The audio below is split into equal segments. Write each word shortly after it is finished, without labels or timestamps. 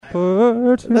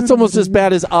That's almost as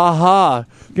bad as Aha.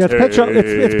 Yeah, it's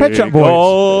Pet Shop Boys.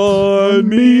 On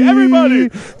me, everybody.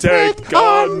 Take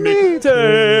on me.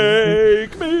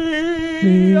 Take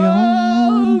me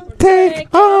on.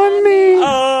 Take on me.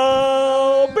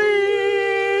 I'll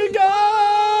be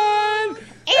gone.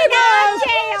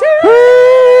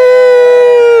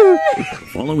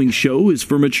 Following show is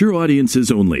for mature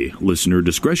audiences only. Listener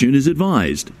discretion is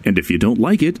advised. And if you don't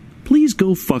like it, please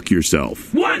go fuck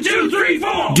yourself. 1, 2, 3,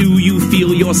 4. Do you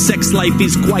feel your sex life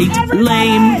is quite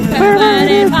lame?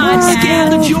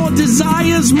 Scared that your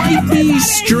desires might be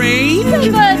strange?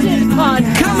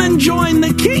 Come and join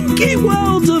the kinky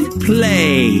world of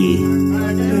play.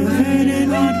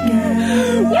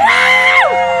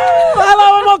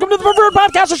 Hello and welcome to the Pervert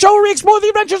Podcast, a show where we explore the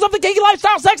adventures of the kinky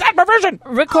lifestyle, sex, and perversion.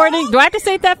 Recording. Do I have to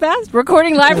say it that fast?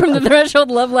 Recording live from the Threshold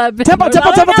Love Lab. Tempo.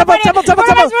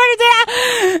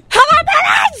 Hello,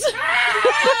 parents!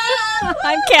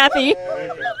 I'm Kathy.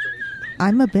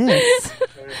 I'm Abyss.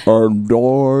 And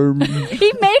I'm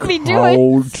He made me do it.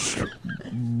 Couch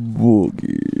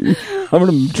Boogie. I'm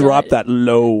going to drop that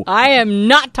low. I am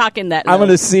not talking that low. I'm going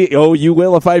to see. Oh, you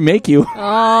will if I make you.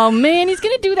 Oh, man. He's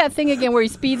going to do that thing again where he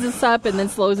speeds us up and then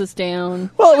slows us down.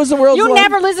 Well, it was the world's You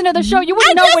never listen to the show. You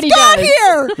wouldn't know what he does.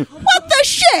 here. What the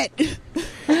shit?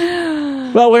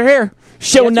 Well, we're here.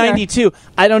 Show Yes, we are. 92.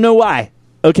 I don't know why.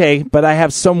 Okay, but I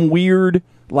have some weird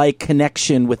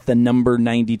connection with the number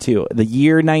 92. The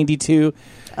year 92.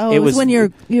 Oh, it was when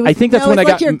you're. I think that's when I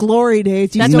got your glory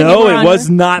days. You That's still when you No, were it on- was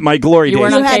not my glory You days.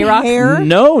 weren't on had K-Rock? hair.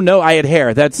 No, I had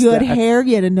hair. That's You had hair.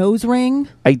 You had a nose ring.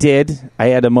 I did. I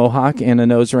had a mohawk and a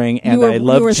nose ring, and You I were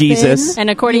love Jesus. thin. And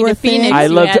according You to were thin. Phoenix, I you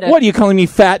loved. had a, What are you calling me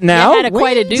fat now? You had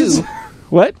quite a do.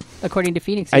 What? According to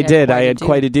Phoenix, you I did. I a had do.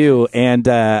 quite a do, and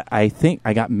I think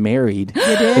I got married You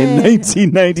did. in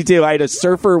 1992. I had a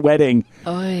surfer wedding.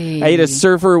 Oy. I had a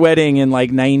surfer wedding in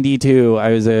 92.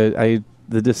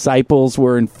 The disciples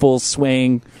were in full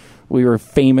swing. We were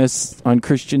famous on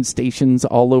Christian stations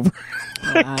all over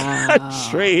the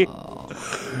country.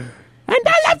 And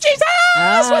I love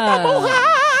Jesus with a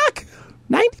mohawk.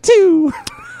 92.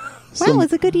 Wow, it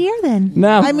was a good year then.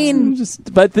 No, I mean,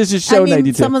 but this is show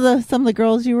 92. some of the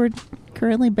girls you were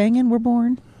currently banging were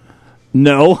born.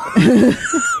 No,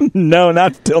 no,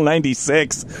 not till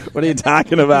 96. What are you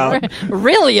talking about?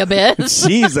 Really a bit.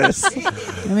 Jesus.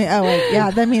 I mean, oh wait, yeah.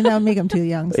 That would make them too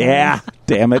young. So. Yeah,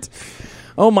 damn it.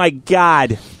 Oh, my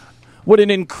God. What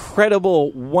an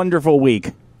incredible, wonderful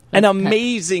week. An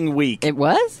amazing week. It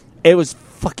was? It was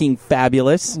fucking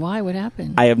fabulous. Why? What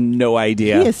happened? I have no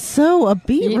idea. He is so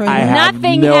upbeat right I now. have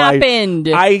Nothing no happened.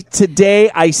 I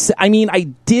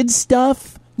did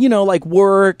stuff, like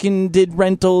work and did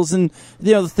rentals and,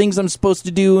 the things I'm supposed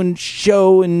to do and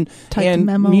show and Typed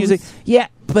memos. music. Yeah,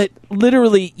 but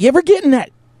literally, you ever get in that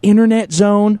internet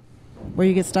zone? Where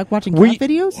you get stuck watching Where cat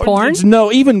videos? Porn?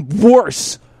 No, even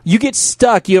worse. You get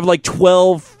stuck. You have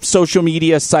 12 social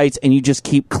media sites, and you just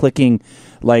keep clicking.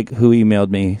 Who emailed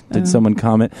me? Did someone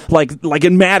comment? Like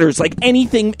it matters.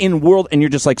 Anything in world, and you're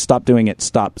just stop doing it.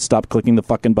 Stop clicking the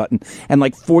fucking button.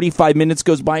 And 45 minutes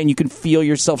goes by, and you can feel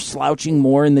yourself slouching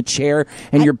more in the chair,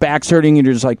 and your back's hurting, and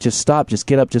you're just just stop, just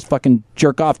get up, just fucking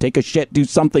jerk off, take a shit, do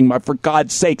something. For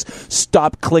God's sakes,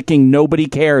 stop clicking. Nobody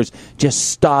cares. Just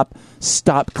stop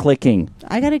clicking.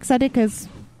 I got excited because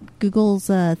Google's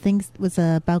thing was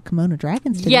about Kimono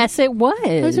Dragons today. Yes, it was.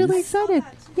 I was really excited.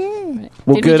 Yay.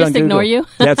 Well, Did good we just on Google. ignore you?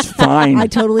 That's fine. I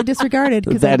totally disregarded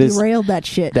because I That is- derailed that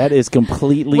shit. That is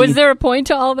completely. Was there a point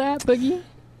to all that, Boogie?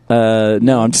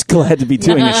 No, I'm just glad to be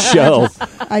doing a show.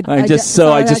 I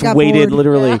just got waited bored.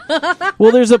 literally.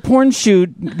 Well, there's a porn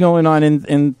shoot going on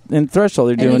in Threshold.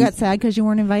 They're And doing. you got sad because you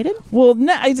weren't invited? Well,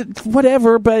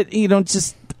 whatever, but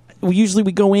just. Usually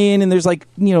we go in and there's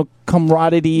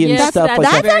camaraderie and Yes, stuff like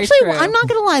That's that. very actually, true. I'm not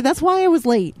going to lie, that's why I was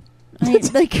late.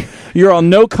 You're all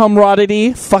no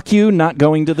camaraderie. Fuck you, not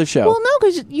going to the show. Well, no,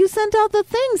 because you sent out the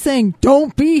thing saying,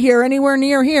 don't be here anywhere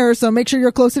near here, so make sure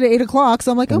you're closer to 8 o'clock.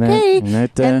 So I'm like, And okay.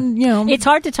 that, It's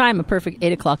hard to time a perfect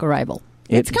 8 o'clock arrival.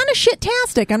 it's kind of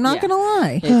shit-tastic, I'm not Yeah. going to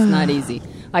lie. It's not easy.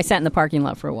 I sat in the parking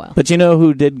lot for a while. But you know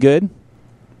who did good?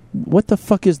 What the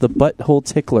fuck is the butthole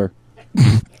tickler?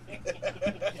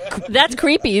 That's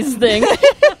Creepy's thing.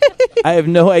 I have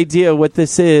no idea what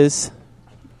this is,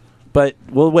 but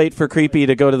we'll wait for Creepy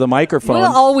to go to the microphone.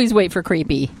 We'll always wait for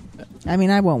Creepy. I mean,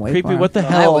 I won't wait Creepy, for him. what the I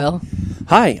hell? will.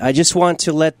 Hi, I just want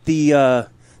to let the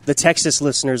Texas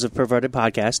listeners of Perverted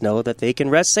Podcast know that they can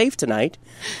rest safe tonight,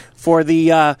 for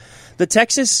the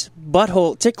Texas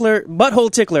butthole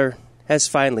tickler has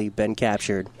finally been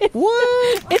captured.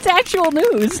 What? It's actual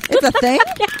news. It's a thing?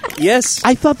 Yes.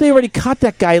 I thought they already caught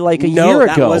that guy like a No, year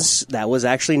that ago. was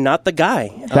actually not the guy.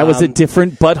 That was a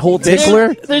different butthole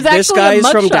tickler. There's This actually guy a is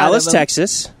from mugshot Dallas, of him.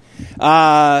 Texas.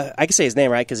 I can say his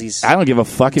name, right? Because he's I don't give a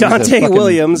fuck. If he's a Dante fucking-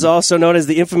 Williams, also known as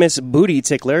the infamous booty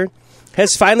tickler,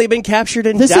 has finally been captured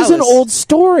in This Dallas. is an old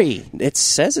story. It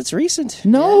says it's recent.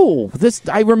 No,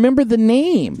 I remember the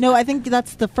name. No, I think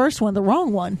that's the first one, the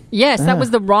wrong one. Yes, that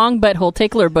was the wrong butthole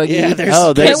tickler boogie. Yeah, there's,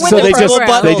 Oh, they- Get with so the they just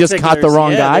program. they just caught the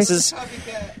wrong guy.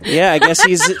 I guess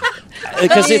he's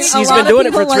because A he's lot been of doing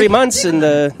it for people 3 like- months, and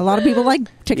A lot of people like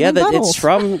chicken yeah, that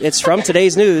buttholes. it's from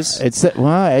today's news. It's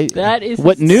why? That is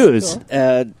what news?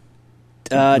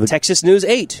 hysterical. Texas News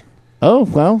 8. Oh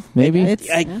well, maybe It's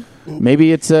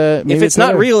maybe it's maybe If it's not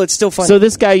whatever. real, it's still funny. So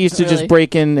this guy used to Really? just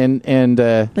break in and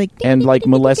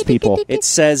molest people. It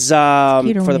says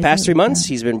for the past 3 months,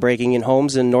 he's been breaking in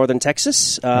homes in northern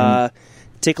Texas,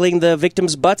 tickling the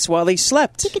victims' butts while they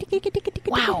slept.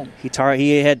 Wow.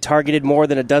 He had targeted more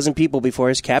than a dozen people before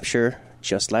his capture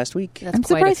just last week. That's I'm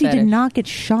quite a surprised he did fetish. not get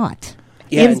shot.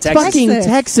 Yeah, in in Texas. fucking Texas.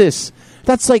 Texas.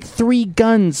 That's like 3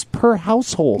 guns per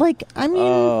household. Like, I mean,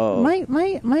 Oh.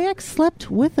 my ex slept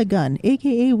with a gun,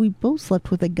 aka we both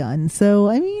slept with a gun. So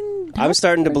I mean, I'm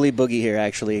starting to believe Boogie here.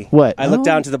 Actually, What? I looked Oh.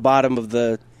 down to the bottom of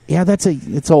the. yeah,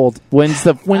 it's old. When's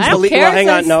the I don't Well, care. hang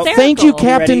it's on, no. Thank you, hysterical.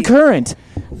 Captain Ready? Current.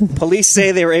 Police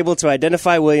say they were able to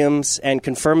identify Williams and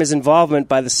confirm his involvement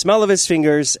by the smell of his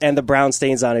fingers and the brown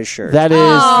stains on his shirt. That He's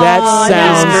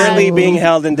sounds. currently being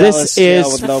held in Dallas This jail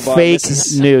is with no bond. fake This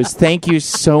is- news. Thank you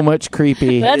so much,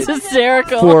 Creepy, That's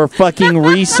hysterical. for fucking came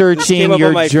researching up your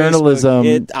on my journalism.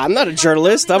 Facebook. I'm not a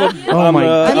journalist. I'm a. Oh I'm my!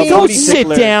 a, mean, a Go booty sit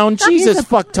tickler. down, he's Jesus a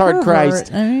fucktard pervert.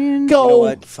 Christ! I mean, Go. You know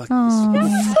what? Fuck this.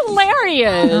 It's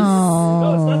hilarious.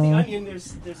 No, it's not the onion.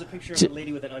 There's a picture of a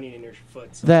lady with an onion in her foot.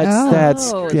 So That's Oh.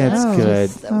 that's Oh, that's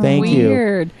that's good. Thank you.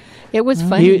 Weird. It was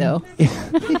funny You- though.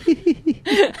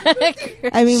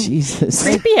 I mean, Jesus.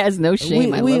 Creepy has no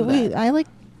shame. I love that.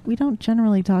 we don't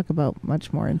generally talk about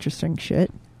much more interesting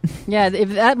shit. Yeah, if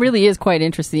that really is quite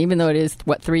interesting, even though it is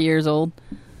 3 years old.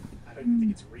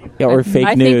 Yeah, or fake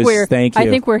I news. Think we're, Thank you. I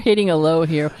think we're hitting a low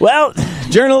here. Well,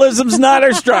 journalism's not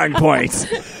our strong point.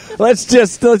 Let's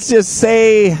just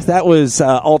say that was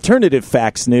alternative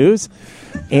facts news,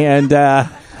 and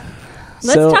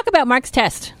Let's talk about Mark's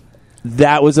test.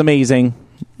 that was amazing.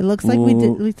 It looks like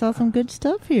we saw some good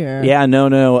stuff here. Yeah, no.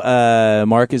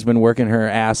 Mark has been working her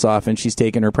ass off, and she's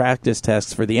taking her practice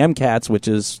tests for the MCATs, which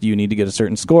is you need to get a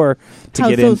certain score to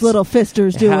How's get those in. little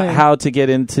fisters doing? How to get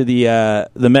into the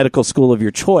medical school of your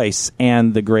choice,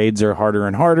 and the grades are harder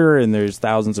and harder, and there's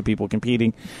thousands of people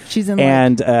competing. She's in.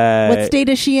 And what state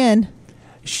is she in?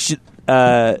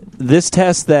 this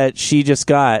test that she just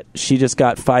got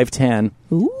 510.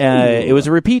 Ooh. It was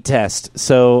a repeat test,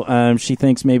 so she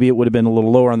thinks maybe it would have been a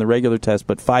little lower on the regular test,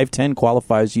 but 510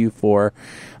 qualifies you for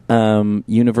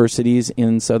universities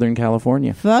in Southern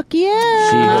California. Fuck yeah!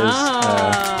 She has.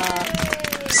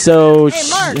 So Hey,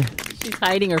 Mark. She's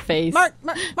hiding her face. Mark,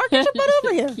 get your butt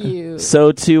over here. Cute.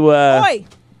 So to Boy,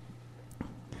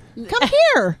 come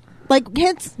here. Like,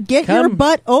 get your Come.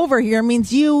 butt over here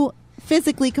means you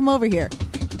physically come over here.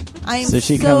 I'm So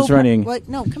she comes running. What?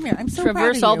 No, come here. I'm so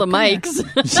Traverse proud all of the you. Come here.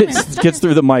 mics. gets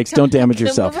through the mics. Don't damage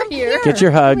yourself. Over here. Get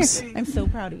your hugs. I'm so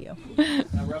proud of you.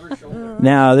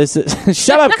 Now this is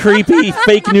shut up, creepy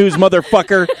fake news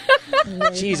motherfucker.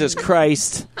 Jesus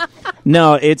Christ.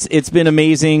 No, it's been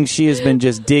amazing. She has been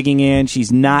just digging in.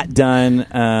 She's not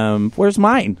done. Where's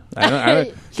mine? I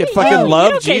don't get fucking you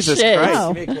love. don't get Jesus shit.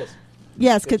 Christ. Oh.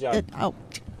 Yes, because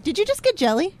did you just get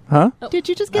jelly? Huh? Did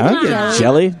you just get I don't get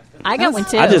jelly. I got one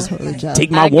too. I just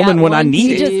take my I got woman when I one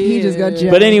need too. it. He just got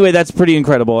jelly. But anyway, that's pretty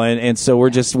incredible, and so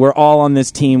we're all on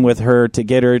this team with her to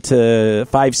get her to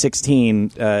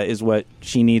 516 is what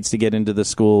she needs to get into the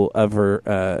school of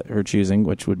her choosing,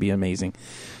 which would be amazing.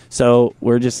 So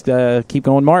we're just keep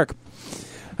going, Mark.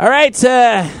 All right,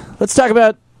 let's talk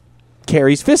about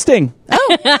Carrie's fisting.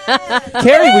 Oh,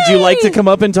 Carrie, would you like to come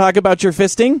up and talk about your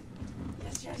fisting?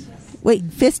 Wait,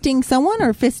 fisting someone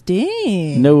or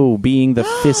fisting? No, being the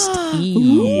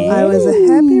fistee. I was a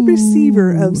happy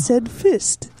receiver of said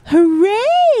fist.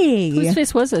 Hooray! Whose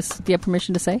face was this? Do you have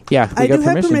permission to say? Yeah, we I got do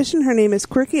have permission. Her name is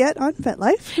Quirkiette on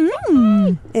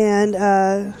FetLife.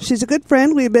 And she's a good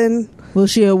friend. We've been...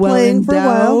 Was she a well Playing for a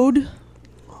while. endowed?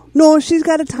 No, she's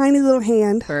got a tiny little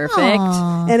hand. Perfect.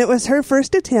 And it was her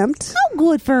first attempt. How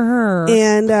good for her.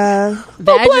 And Oh,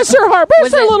 bless her heart. Bless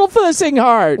Was her it- little fussing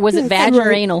heart. Was it vag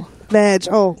or anal? vag.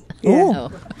 Oh, yeah.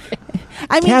 Oh.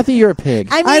 I mean, Kathy, you're a pig.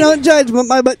 I mean, I don't judge, but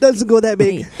my butt doesn't go that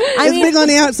big. I It's mean- big on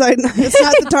the outside. It's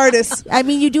not the TARDIS. I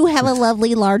mean, you do have a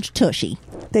lovely large tushy.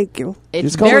 Thank you. It's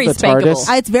Just call it very the spankable.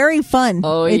 TARDIS. It's very fun.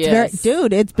 Oh, it's yes.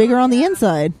 dude, it's bigger on the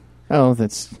inside. Oh,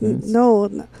 that's No,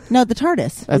 No, the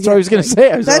TARDIS. what I was going to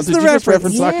say. Did That's the you just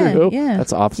reference. reference Doctor Who? Yeah.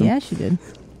 That's awesome. Yeah, she did.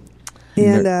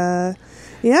 and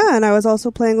and I was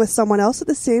also playing with someone else at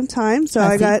the same time. So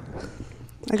I got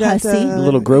Hussy.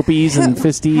 Little gropies and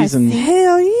fisties and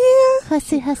hell yeah.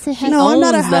 Hussy. No, I'm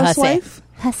not a owns the hussy. housewife.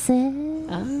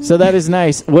 Hussy. so that is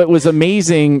nice. What was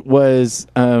amazing was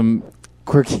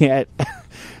Quirkiette.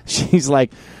 She's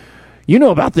like, you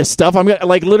know about this stuff. I'm gonna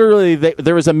like literally.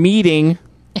 There was a meeting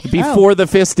before the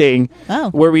fisting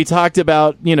where we talked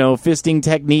about fisting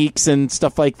techniques and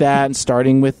stuff like that, and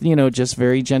starting with just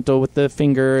very gentle with the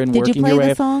finger and Did you working play your way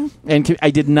the up. song? And I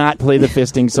did not play the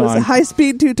fisting It was a song.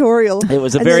 high-speed tutorial. It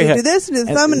was a and very then you do this and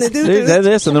do some and then do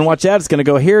this and then watch out. It's going to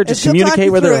go here. Just she'll talk communicate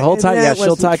you with her through the it, whole and time. Yeah, that she'll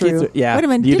wasn't talk you true. through. Yeah, Wait a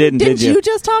minute. you didn't, did you? You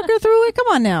just talk her through it? Come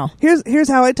on now. Here's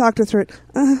how I talked her through it.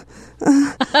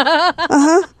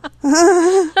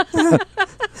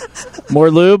 More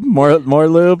lube? More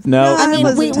lube? No. No, I mean,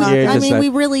 wasn't we talking. we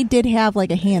really did have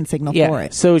like a hand signal for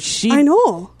it. So she. I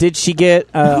know. Did she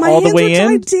get My all the hands way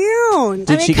are in? tied down.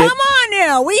 Did she come get? on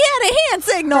now. We had a hand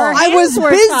signal. Her I was hands were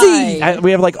busy. tied.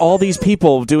 We have like all these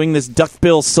people doing this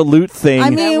duckbill salute thing. I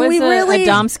That mean, was we really. a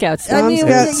Dom Scouts. I mean,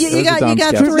 Scouts. you Those are got Dom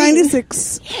Scouts. three.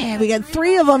 96. Yeah, we got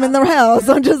 3 of them in the house.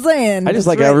 I'm just saying. I just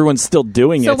like everyone's still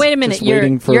doing So it. wait a minute, just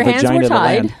waiting for your a hands vagina were to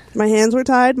land. tied. My hands were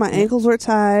tied. My ankles were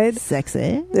tied.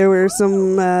 Sexy. There were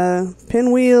some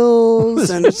pinwheels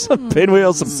and Some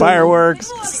pinwheels, some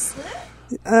fireworks.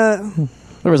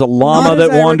 There was a llama Not as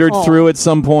that I wandered recall. through at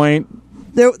some point.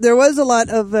 there was a lot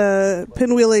of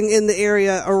pinwheeling in the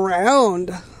area around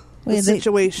the Wait, they-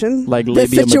 situation. Like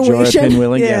labia majora situation?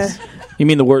 pinwheeling. Yeah. Yes. You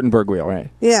mean the Wurtenberg wheel, right?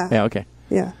 Yeah. Yeah, okay.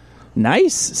 Yeah.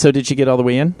 Nice. So did she get all the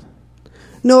way in?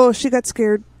 No, she got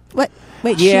scared. What?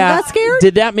 Wait, she got scared?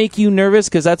 Did that make you nervous?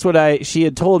 Because that's what she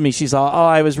had told me. She's all,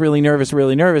 I was really nervous.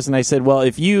 And I said, well,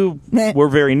 if you Meh. were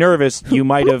very nervous, you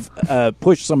might have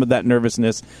pushed some of that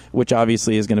nervousness, which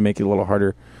obviously is going to make it a little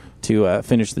harder to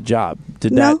finish the job.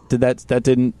 No. That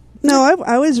didn't? No,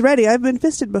 I was ready. I've been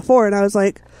fisted before, and I was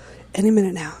like, any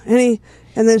minute now.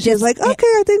 And then she was like, okay,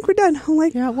 I think we're done. I'm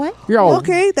like, You're what? You're all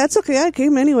okay, that's okay. I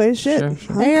came anyway. Shit.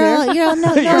 Sure. I don't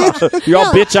care. You're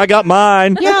all bitch. I got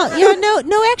mine.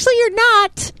 No, actually, you're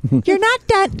not. You're not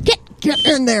done. Get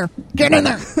in there. Get in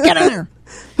there. Get in there.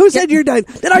 Who said you're done?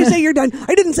 Did I say you're done?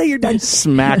 I didn't say you're done.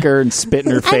 Smack her and spit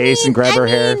in her face and grab her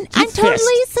hair. I'm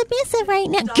totally submissive right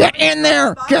now. Get in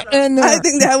there. Get in there. I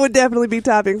think that would definitely be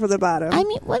topping from the bottom. I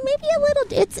mean, well, maybe a little.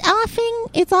 It's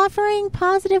offering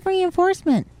positive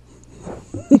reinforcement.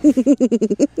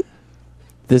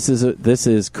 This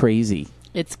is crazy.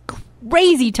 It's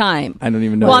crazy time. I don't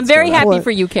even know. Well, I'm what's very going on. happy What?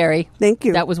 for you, Carrie. Thank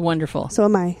you. That was wonderful. So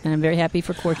am I. And I'm very happy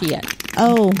for Quirkiette.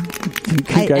 Oh,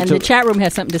 And the chat room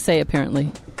has something to say,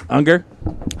 apparently. Unger?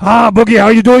 Boogie, how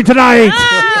are you doing tonight?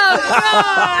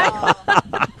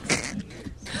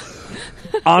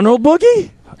 Honorable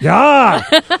Boogie? Yeah,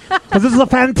 because this is a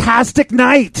fantastic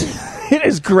night. It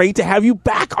is great to have you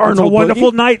back, It's Arnold. a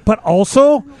wonderful Boogie. night, but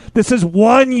also this is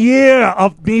 1 year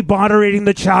of me moderating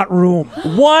the chat room,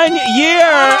 1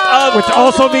 year of which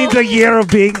also means a year of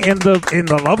being in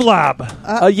the Love Lab.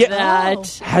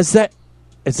 That Has it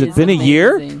is been a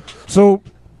year? amazing. So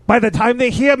by the time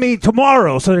they hear me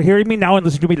tomorrow, so they're hearing me now and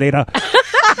listening to me later,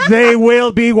 they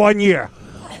will be 1 year.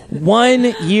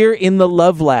 1 year in the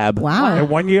Love Lab. wow. And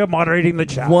 1 year moderating the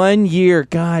chat. 1 year.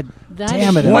 God That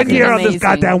damn it. is 1 year on amazing. this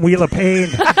goddamn wheel of pain.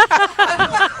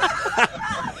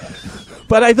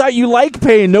 But I thought you like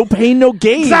pain. No pain, no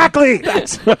gain. Exactly.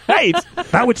 That's right.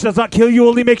 That which does not kill you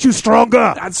only makes you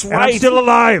stronger. That's And I'm right. still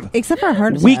alive. Except for a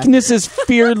heart attack. Weakness is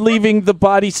fear leaving the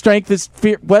body. Strength is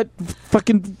fear. What?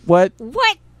 Fucking what?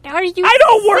 What are you I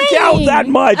don't work out saying? that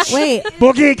much. Wait,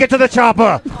 Boogie, get to the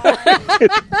chopper.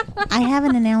 I have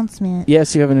an announcement.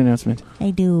 Yes, you have an announcement.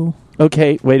 I do.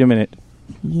 Okay, wait a minute.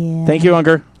 Yeah. Thank you,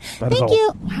 Unger. That is Thank all.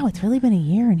 you. Wow, it's really been a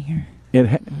year in here.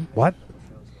 What?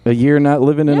 A year not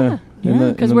living in Yeah.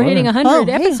 the Because we're hitting 100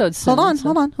 hey, episodes soon.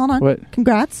 Hold on. What?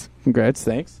 Congrats. Congrats,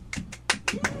 thanks.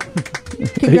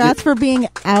 Congrats for being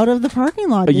out of the parking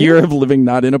lot. A dude. year of living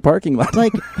not in a parking lot.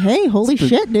 Like, hey, holy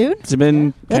shit, dude. It's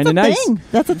been That's kind a of nice. thing.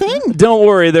 That's a thing. Don't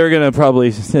worry, they're gonna probably,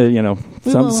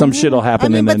 will. some shit will happen, I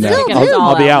mean, and but then still, dude.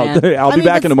 I'll be All out. out, I'll be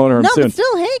back in a motorhome no, soon. but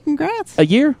still, hey, congrats. A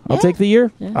year? I'll Yeah. take the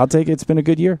year. Yeah. I'll take it. It's been a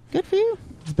good year. Good for you.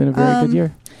 It's been a very good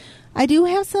year. I do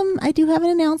have an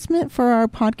announcement for our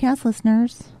podcast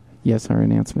listeners. Yes, our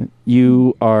announcement.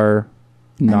 You are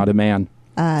not a man.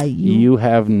 You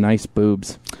have nice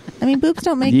boobs. I mean, boobs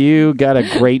don't make. You got a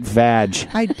great vag.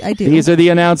 I do. These are the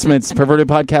announcements. Perverted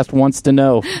Podcast wants to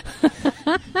know.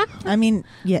 I mean,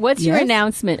 yeah. What's your yes.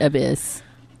 announcement, Abyss?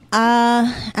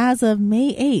 As of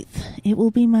May 8th, it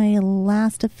will be my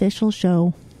last official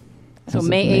show. So As of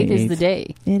May 8th is the 8th.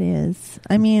 day. It is.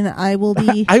 I mean, I will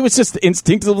be. I was just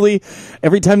instinctively,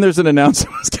 every time there's an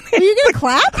announcement, I was going Are you going to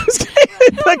clap?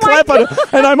 to clap on it.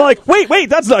 And I'm like, wait,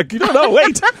 that's not, no,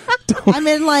 wait. I'm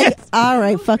in like, all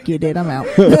right, fuck you, dude. I'm out.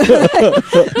 Wouldn't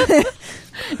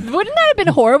that have been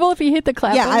horrible if you hit the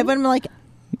clap? Yeah, button? I've been like,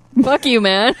 Fuck you,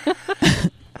 man.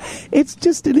 It's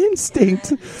just an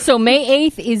instinct. So May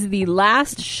 8th is the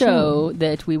last show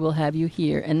that we will have you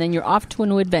here, and then you're off to a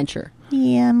new adventure.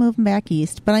 yeah, I'm moving back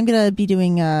east. But I'm going to be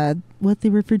doing what they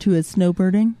refer to as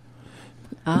snowbirding.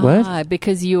 What?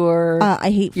 Because you're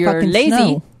I hate you're fucking lazy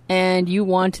snow. and you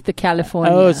want the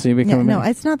California. Oh, so you become No,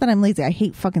 it's not that I'm lazy. I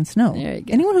hate fucking snow. There you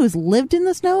go. Anyone who's lived in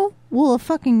the snow will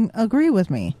fucking agree with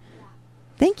me.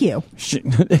 Thank you.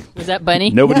 Was that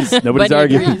Bunny? Nobody's Bunny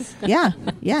arguing. agrees. Yeah,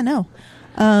 no.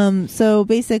 So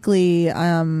basically,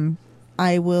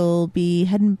 I will be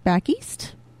heading back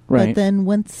east. Right. But then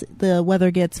once the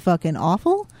weather gets fucking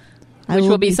awful, Which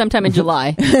will be sometime in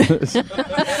July.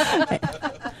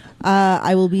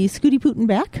 I will be scooty pooting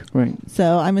back. Right.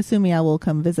 So I'm assuming I will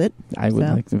come visit. I would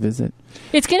So- like to visit.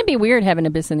 It's going to be weird having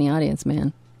Abyss in the audience,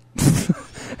 man. It's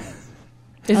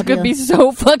I'll going to be be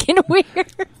so fucking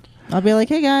weird. I'll be like,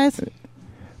 hey guys,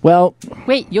 Well,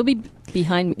 Wait, you'll be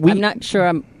behind me. We- I'm not sure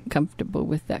I'm comfortable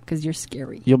with that because you're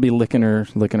scary. you'll be licking her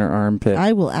armpit.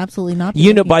 I will absolutely not. Be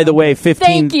You know, looking by the down. way, 15.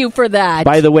 Thank you for that.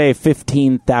 By the way,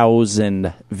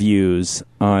 15,000 views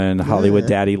on Hollywood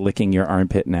Daddy licking your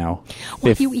armpit now.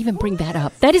 Why do you even bring that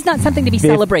up? That is not something to be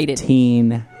celebrated.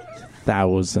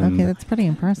 15,000. Okay, that's pretty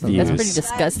impressive. Views. That's pretty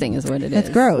disgusting, is what it is. That's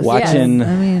gross. Watching, Yes.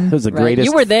 I mean, it was the Right. greatest.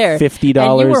 You were there. $50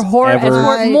 And you were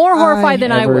ever. more horrified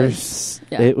than I ever was. s-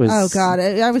 Yeah. It was. oh god,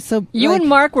 I was so. You like, and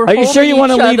Mark were Are you sure you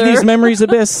want to leave these memories,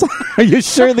 Abyss? Are you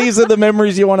sure these are the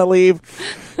memories you want to leave?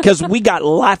 Because we got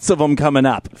lots of them coming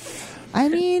up. I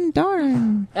mean,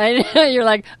 darn. I know, you're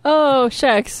like, oh,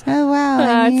 shucks. Oh wow. I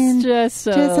That's mean, just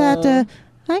have to.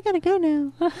 I gotta go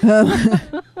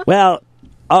now. Well,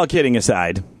 all kidding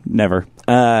aside, never.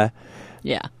 Yeah.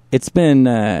 It's been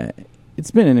an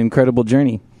incredible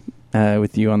journey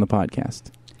with you on the podcast.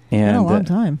 And a long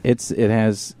time. It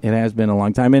has been a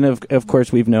long time, and of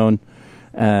course we've known,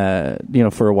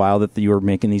 for a while that you were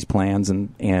making these plans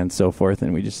and so forth,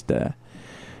 and we just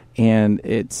and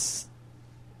it's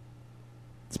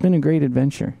been a great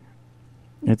adventure.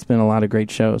 It's been a lot of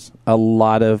great shows, a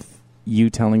lot of you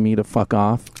telling me to fuck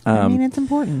off. I mean, it's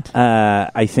important.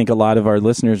 I think a lot of our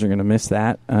listeners are going to miss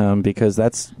that because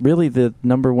that's really the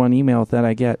number one email that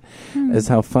I get is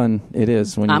how fun it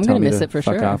is when you I'm tell gonna me miss to it for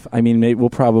fuck sure. off. I mean, maybe we'll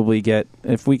probably get,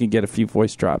 if we could get a few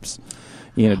voice drops,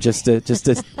 just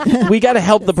to we got to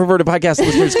help the Perverted Podcast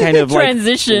listeners kind of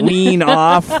Transition. like wean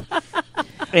off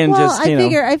and Well, just,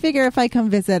 I figure if I come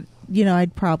visit,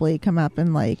 I'd probably come up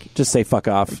and like just say fuck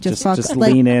off. Just fuck,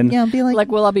 like, lean in. Yeah, be like,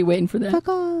 Like, well, I'll be waiting for that. fuck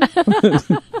off.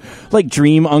 Like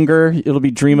Dream Unger. It'll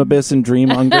be Dream Abyss and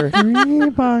Dream Unger.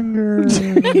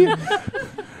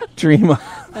 Dream.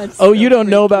 Oh, you don't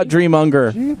know about Dream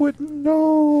Unger. She wouldn't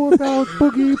know about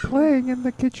Boogie playing in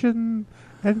the kitchen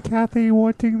and Kathy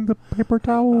wanting the paper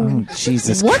towel. Oh,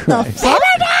 Jesus What the Christ. fuck?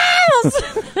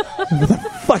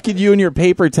 Fucking you and your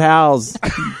paper towels.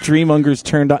 Dream Unger's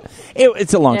turned on.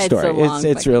 It's a long Yeah, it's story. a long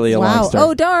It's really a long Wow. story.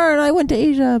 Oh darn! I went to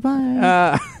Asia.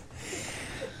 Bye.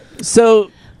 So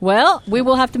Well, we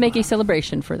will have to make a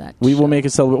celebration for that. we will make a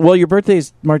celebration. Well, your birthday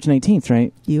is March 19th,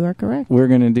 right? You are correct. We're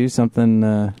going to do something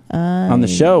on the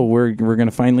show. We're going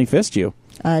to finally fist you.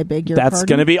 I beg your That's pardon.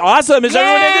 going to be awesome. Is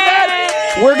everyone into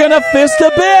that? We're going to fist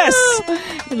Abyss.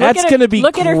 That's going to be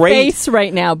Look at her great. face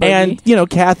right now, buddy. And,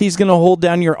 Kathy's going to hold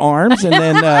down your arms, and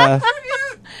then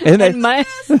And my,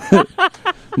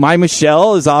 my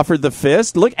Michelle has offered the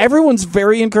fist. Look, everyone's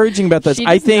very encouraging about this. She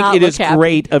I does think not it look is happy.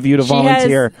 great of you to she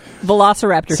volunteer. has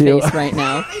Velociraptor So- face right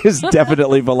now. It's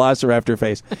definitely Velociraptor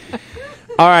face.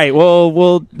 All right, well,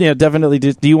 we'll definitely.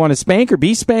 Do you want to spank or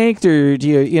be spanked, or do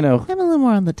you I'm a little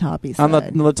more on the toppy side.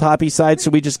 on the toppy side? So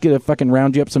we just get to fucking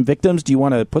round you up some victims. Do you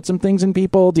want to put some things in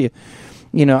people? Do you?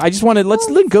 I just want to let's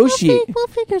negotiate. We'll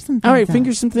figure some things All right, out.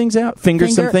 fingers some things out. Finger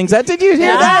some Finger- things out. Did you hear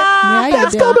Yeah, that? you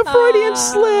That's did. called a Freudian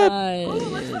slip.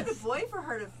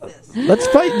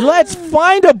 Let's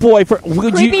find a boy for.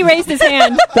 Would Creepy you, raised his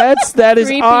hand. that is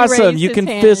Creepy awesome. raised You his can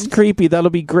hand. fist creepy. That'll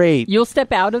be great. You'll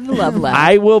step out of the love lab.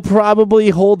 I will probably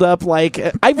hold up like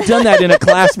I've done that in a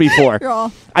class before.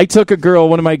 Girl. I took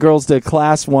one of my girls to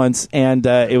class once, and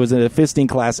it was a fisting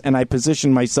class, and I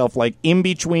positioned myself like in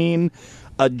between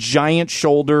a giant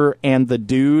shoulder and the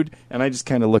dude, and I just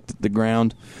kind of looked at the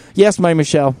ground. Yes, my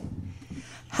Michelle.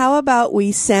 How about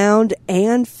we sound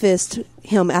and fist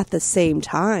him at the same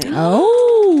time?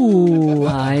 Oh.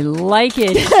 I like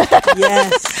it.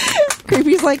 Yes.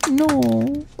 Creepy's like,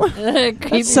 no.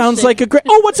 That sounds like a great...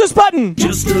 Oh, what's this button?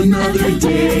 Just another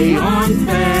day on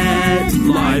Fat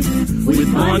Life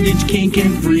with bondage, kink,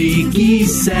 and freaky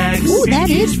sex. Ooh, that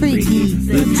is freaky.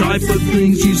 The type of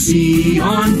things you see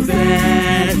on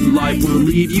Fat Life will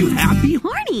leave you happy,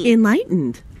 horny,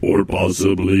 Enlightened. or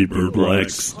possibly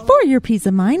perplexed. For your peace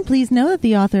of mind, please know that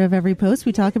the author of every post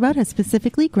we talk about has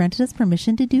specifically granted us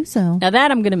permission to do so. Now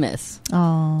that I'm going to miss.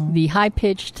 Oh. The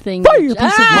high-pitched thing. For your peace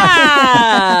of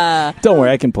Ah! Don't worry,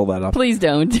 I can pull that off. Please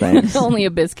don't. Thanks. Only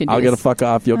Abyss can do I'll get a fuck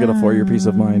off. You'll get a for your peace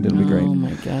of mind. It'll be great. Oh,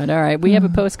 my God. All right. We have a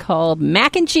post called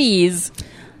Mac and Cheese.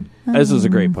 This is a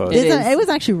great post. It is. It was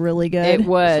actually really good. It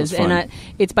was. This was fun. And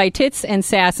it's by Tits and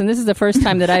Sass, and this is the first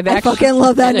time that I've I actually... fucking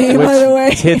love that name, by the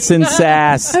way. Tits and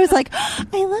sass. I was like,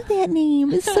 I love that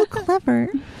name. It's so clever.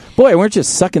 Boy, we're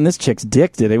just sucking this chick's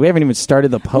dick today. We haven't even started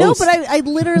the post. No, but I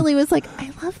literally was like, I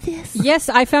love this. Yes,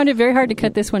 I found it very hard to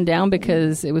cut this one down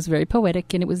because it was very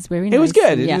poetic and it was very nice. It was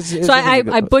good. It Yeah. was So a I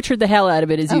good post. butchered the hell out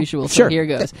of it as usual. So sure. here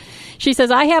goes. She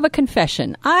says, I have a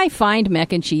confession. I find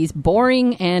mac and cheese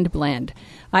boring and bland.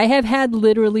 I have had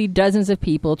literally dozens of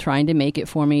people trying to make it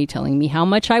for me, telling me how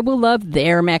much I will love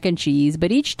their mac and cheese,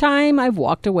 but each time I've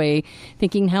walked away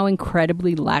thinking how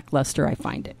incredibly lackluster I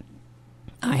find it.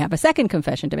 I have a second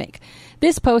confession to make.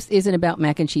 This post isn't about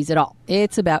mac and cheese at all.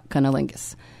 It's about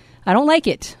cunnilingus. I don't like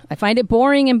it. I find it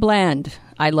boring and bland.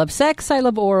 I love sex, I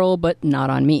love oral, but not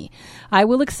on me. I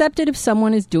will accept it if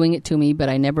someone is doing it to me, but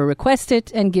I never request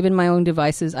it, and given my own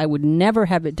devices, I would never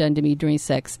have it done to me during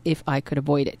sex if I could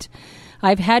avoid it.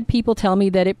 I've had people tell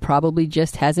me that it probably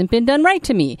just hasn't been done right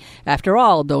to me. After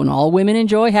all, don't all women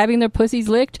enjoy having their pussies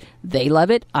licked? They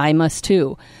love it. I must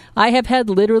too. I have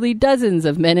had literally dozens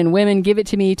of men and women give it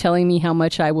to me, telling me how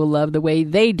much I will love the way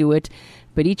they do it.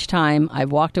 But each time,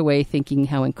 I've walked away thinking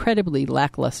how incredibly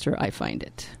lackluster I find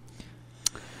it.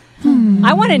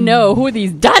 I want to know who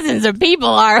these dozens of people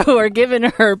are who are giving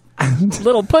her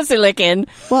little pussy licking.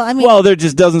 Well, I mean, Well, there are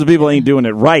just dozens of people ain't doing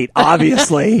it right,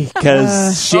 obviously,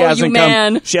 because she Oh, you hasn't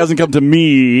man. come. She hasn't come to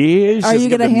me. She are you hasn't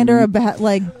going to come hand her a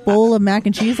bowl of mac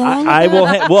and cheese along? I with will.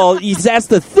 that? Well, that's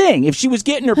the thing. If she was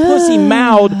getting her pussy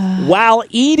mowed while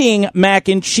eating mac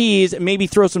and cheese, maybe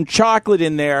throw some chocolate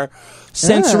in there.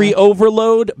 Sensory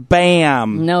overload,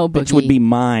 bam. No, which Boogie. would be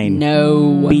mine.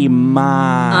 No. Be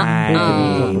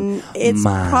mine. It's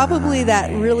probably that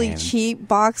really cheap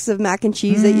box of mac and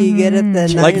cheese that you get at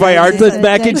the Like 99 Vallarta cent.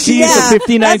 mac and cheese Yeah, at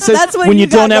 59 that's cents what when you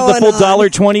got don't have the going full on.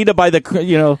 $1.20 to buy the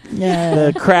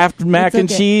the Kraft mac It's and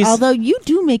okay. cheese. Although you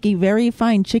do make a very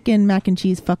fine chicken mac and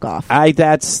cheese fuck off. I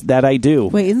do.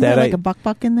 Wait, isn't that there like a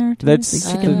buck in there? Too? That's-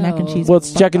 Like chicken mac and cheese. Well,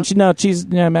 it's fuck chicken. off? No, cheese.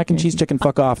 Yeah, mac and cheese, chicken.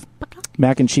 Fuck off.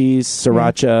 Mac and cheese,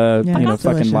 sriracha. Yeah, You know, it's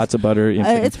fucking delicious. lots of butter. You know,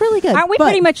 It's really good. Aren't we but-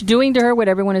 pretty much doing to her what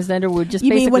everyone has done to her? We're just You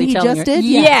mean basically what he telling just her. did?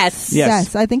 Yes. Yes.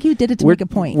 Yes, I think you did it to make a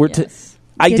point. Yes.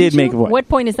 I Didn't did make you? a point. What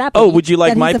point is that? Oh, Boogie? would you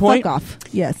like That my he's a point? fuck off.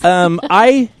 Yes.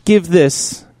 I give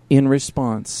this in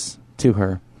response to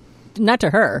her. Not to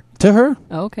her. To her?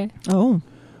 Oh, okay. Oh.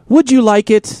 Would you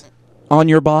like it on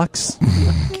your box?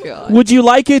 God. Would you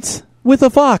like it with a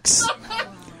fox?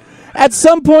 At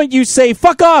some point you say,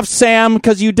 fuck off, Sam,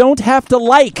 because you don't have to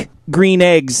like green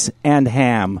eggs and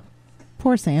ham.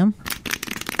 Poor Sam.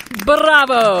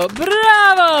 Bravo!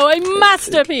 Bravo! A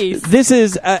masterpiece! This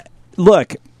is,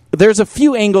 look, there's a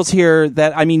few angles here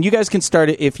that, I mean, you guys can start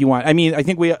it if you want. I mean, I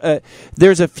think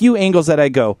there's a few angles that I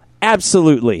go,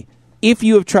 absolutely. If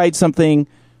you have tried something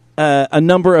a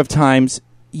number of times,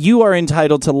 you are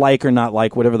entitled to like or not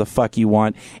like whatever the fuck you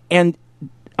want. And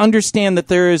understand that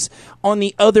there is, on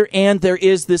the other end, there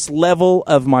is this level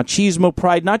of machismo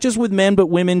pride, not just with men, but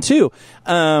women too,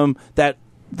 that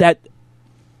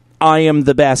I am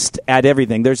the best at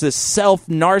everything. There's this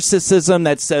self-narcissism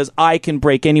that says, I can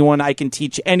break anyone, I can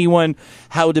teach anyone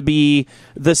how to be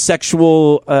the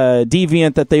sexual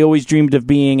deviant that they always dreamed of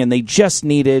being, and they just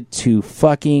needed to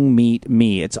fucking meet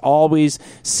me. It's always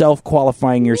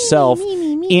self-qualifying yourself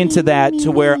into that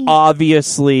to where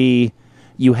obviously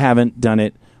you haven't done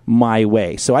it my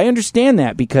way. So I understand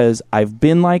that because I've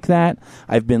been like that.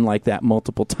 I've been like that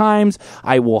multiple times.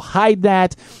 I will hide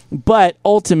that. But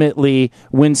ultimately,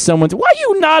 when someone's, why are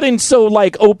you nodding so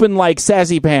like open like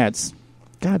sassy pants?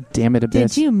 God damn it,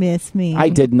 Abyss. Did you miss me? I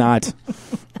did not.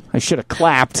 I should have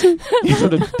clapped.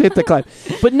 Should have hit the clap.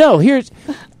 But no,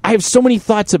 I have so many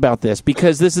thoughts about this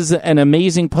because this is an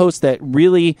amazing post that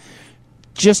really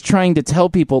just trying to tell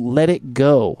people, let it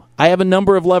go. I have a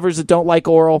number of lovers that don't like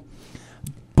oral.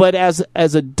 But as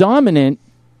a dominant,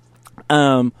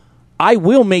 I I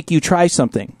will make you try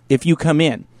something if you come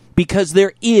in, because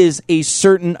there is a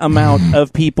certain amount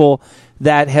of people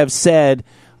that have said,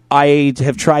 I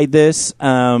have tried this,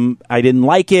 I didn't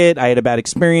like it, I had a bad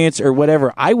experience, or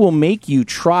whatever. I will make you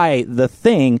try the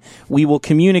thing. We will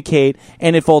communicate,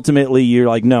 and if ultimately you're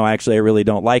like, no, actually, I really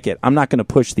don't like it, I'm not going to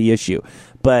push the issue.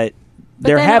 But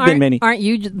there have been many. Aren't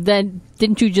you then?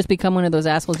 Didn't you just become one of those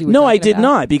assholes? No, I did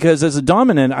not, because as a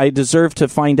dominant, I deserve to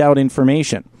find out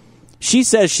information. She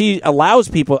says she allows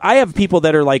people. I have people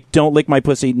that are like, don't lick my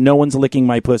pussy. No one's licking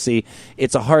my pussy.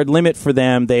 It's a hard limit for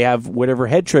them. They have whatever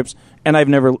head trips, and I've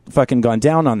never fucking gone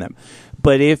down on them.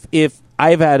 But if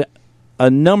I've had a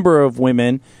number of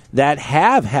women that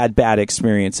have had bad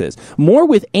experiences, more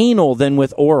with anal than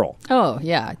with oral. Oh,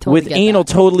 yeah. I totally with anal,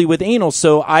 that. totally with anal.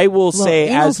 So I will say,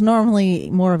 anal's normally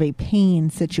more of a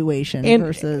pain situation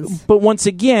versus. But once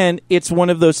again, it's one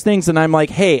of those things, and I'm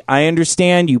like, hey, I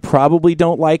understand you probably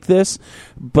don't like this,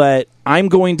 but I'm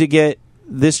going to get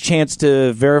this chance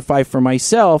to verify for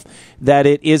myself that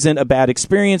it isn't a bad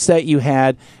experience that you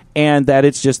had, and that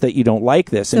it's just that you don't like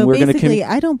this. So and we're basically,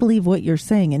 I don't believe what you're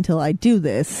saying until I do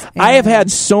this. I have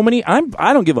had so many. I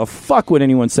don't give a fuck what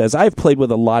anyone says. I've played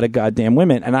with a lot of goddamn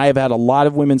women, and I have had a lot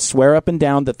of women swear up and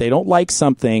down that they don't like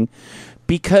something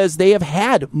because they have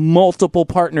had multiple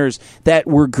partners that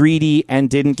were greedy and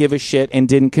didn't give a shit and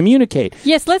didn't communicate.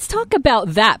 Yes, let's talk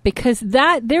about that, because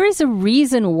there is a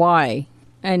reason why.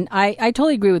 And I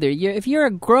totally agree with her. If you're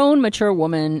a grown, mature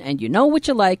woman and you know what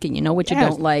you like and you know what you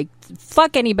don't like,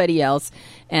 fuck anybody else,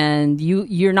 and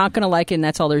you're not going to like it, and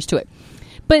that's all there is to it.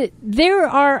 But there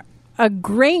are a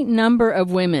great number of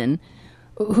women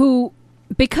who,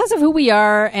 because of who we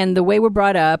are and the way we're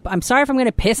brought up, I'm sorry if I'm going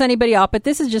to piss anybody off, but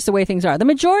this is just the way things are. The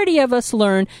majority of us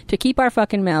learn to keep our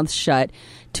fucking mouths shut,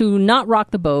 to not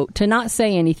rock the boat, to not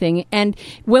say anything. And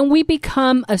when we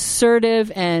become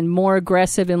assertive and more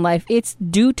aggressive in life, it's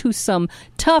due to some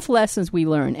tough lessons we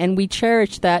learn. And we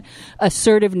cherish that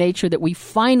assertive nature that we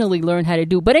finally learn how to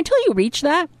do. But until you reach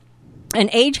that, and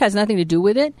age has nothing to do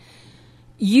with it,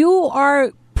 you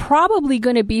are probably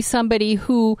going to be somebody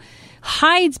who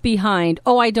hides behind,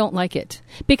 oh, I don't like it.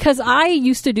 Because I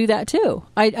used to do that too.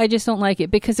 I just don't like it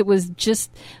because it was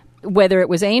just, whether it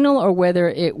was anal or whether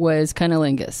it was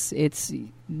cunnilingus, it's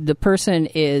the person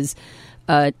is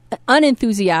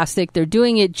unenthusiastic. They're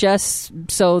doing it just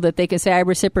so that they can say, I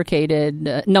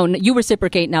reciprocated. No, you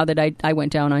reciprocate now that I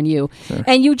went down on you. Sure.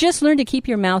 And you just learn to keep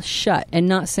your mouth shut and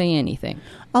not say anything.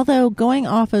 Although going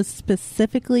off of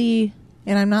specifically,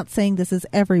 and I'm not saying this is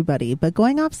everybody, but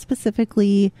going off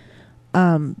specifically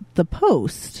the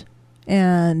post,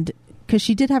 and because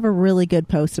she did have a really good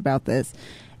post about this.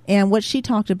 And what she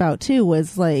talked about, too,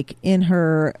 was like in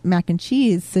her mac and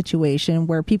cheese situation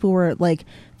where people were like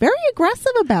very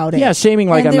aggressive about it. Yeah, shaming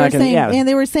like I'm not going to. Yeah. And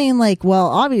they were saying like, well,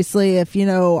 obviously, if, you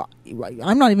know,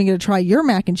 I'm not even going to try your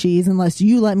mac and cheese unless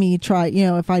you let me try, you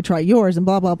know, if I try yours and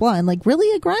blah, blah, blah. And like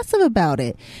really aggressive about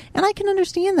it. And I can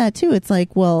understand that, too. It's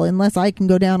like, well, unless I can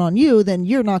go down on you, then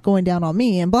you're not going down on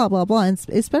me and blah, blah, blah. And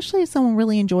especially if someone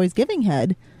really enjoys giving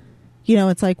head. You know,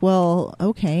 it's like, well,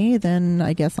 okay, then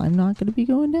I guess I'm not going to be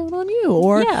going down on you.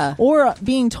 Or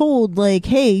being told, like,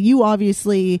 hey, you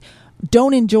obviously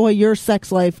don't enjoy your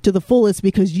sex life to the fullest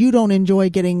because you don't enjoy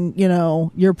getting, you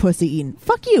know, your pussy eaten.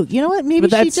 Fuck you. You know what? Maybe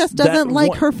she just doesn't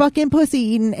like her fucking pussy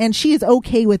eaten, and she is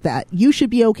okay with that. You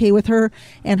should be okay with her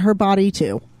and her body,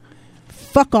 too.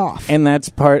 Fuck off. And that's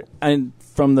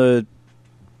from the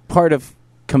part of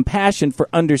compassion for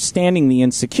understanding the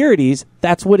insecurities.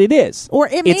 That's what it is. Or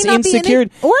it may not be an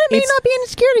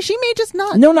insecurity. She may just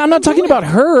not. No, I'm not talking about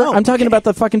her. I'm talking about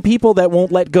the fucking people that won't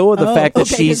let go of the fact that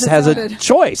she has a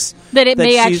choice. That it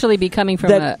may actually be coming from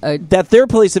that their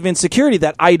place of insecurity,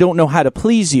 that I don't know how to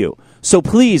please you. So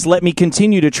please let me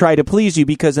continue to try to please you,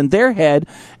 because in their head,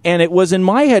 and it was in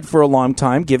my head for a long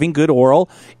time, giving good oral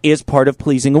is part of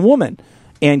pleasing a woman.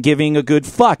 And giving a good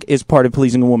fuck is part of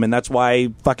pleasing a woman. That's why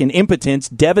fucking impotence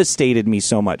devastated me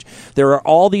so much. There are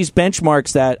all these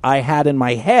benchmarks that I had in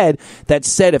my head that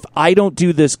said, if I don't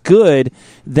do this good,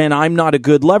 then I'm not a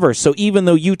good lover. So even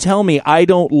though you tell me I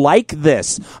don't like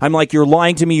this, I'm like, you're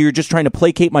lying to me. You're just trying to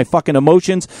placate my fucking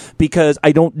emotions, because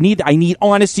I need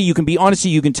honesty. You can be honest.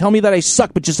 You can tell me that I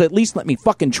suck, but just at least let me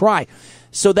fucking try.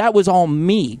 So that was all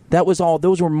me.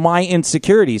 Those were my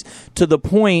insecurities, to the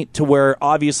point to where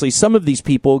obviously some of these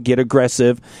people get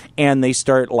aggressive and they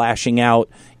start lashing out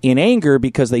in anger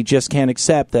because they just can't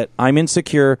accept that I'm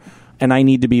insecure and I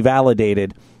need to be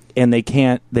validated, and they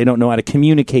don't know how to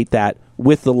communicate that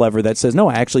with the lover that says, no,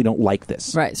 I actually don't like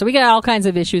this. Right. So we got all kinds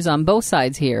of issues on both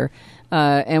sides here.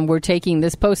 and we're taking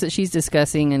this post that she's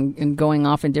discussing and going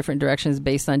off in different directions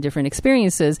based on different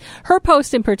experiences. Her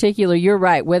post in particular, you're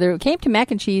right, whether it came to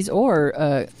mac and cheese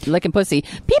or licking pussy,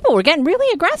 people were getting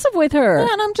really aggressive with her.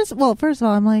 Yeah, and I'm just, well, first of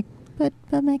all, I'm like,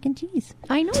 but mac and cheese.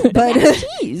 I know, but mac and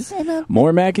cheese.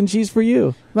 More mac and cheese for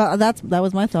you. Well, that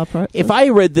was my thought part. If I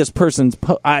read this person's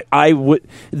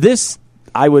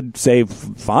I would say,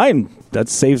 fine, that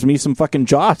saves me some fucking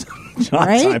jaw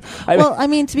right? time. Well, I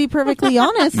mean, to be perfectly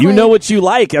honest, you know what you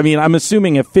like. I mean, I'm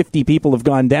assuming if 50 people have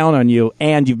gone down on you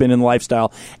and you've been in the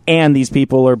lifestyle and these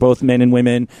people are both men and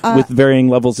women with varying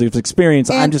levels of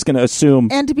experience, I'm just going to assume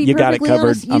and to be you got it covered.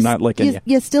 Honest, I'm not licking you.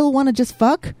 You still want to just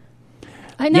fuck?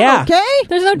 I know. Yeah. Okay.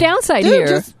 There's no downside Dude,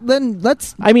 here. Then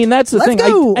let's. I mean, that's the Let's thing.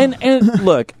 go. And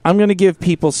look, I'm going to give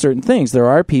people certain things. There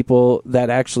are people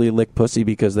that actually lick pussy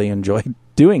because they enjoy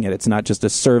doing it. It's not just a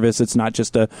service. It's not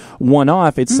just a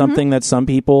one-off. It's something that some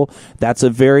people, that's a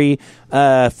very,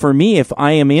 for me, if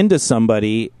I am into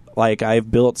somebody, like I've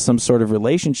built some sort of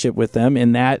relationship with them,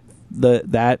 and that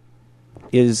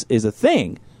is a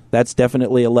thing. That's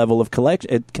definitely a level of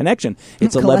connection.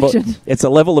 It's a level. It's a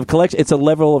level of collection. It's a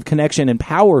level of connection and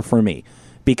power for me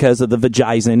because of the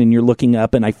vagizin, and you're looking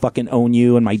up, and I fucking own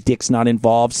you, and my dick's not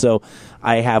involved, so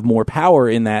I have more power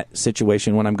in that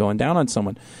situation when I'm going down on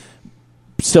someone.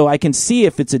 So I can see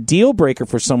if it's a deal breaker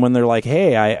for someone. They're like,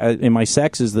 "Hey, I in my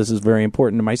sexes, this is very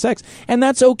important to my sex," and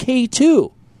that's okay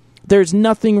too. There's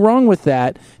nothing wrong with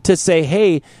that to say,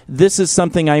 hey, this is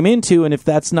something I'm into, and if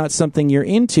that's not something you're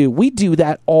into, we do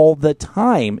that all the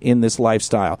time in this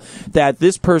lifestyle. That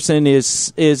this person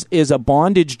is a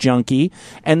bondage junkie,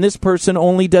 and this person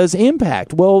only does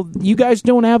impact. Well, you guys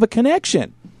don't have a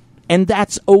connection, and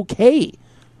that's okay.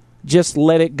 Just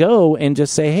let it go and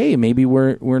just say, hey, maybe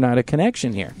we're not a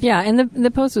connection here. Yeah, and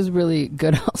the post was really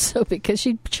good also because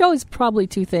she chose probably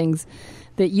two things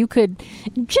that you could,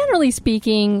 generally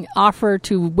speaking, offer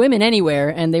to women anywhere,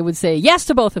 and they would say yes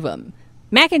to both of them.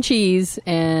 Mac and cheese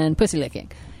and pussy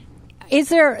licking. Is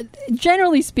there,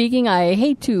 generally speaking, I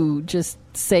hate to just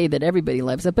say that everybody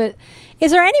loves it, but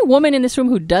is there any woman in this room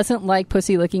who doesn't like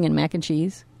pussy licking and mac and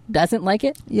cheese? Doesn't like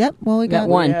it? Yep. Well, we got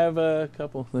one. We have a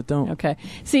couple that don't. Okay.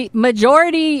 See,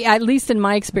 majority, at least in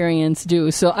my experience, do.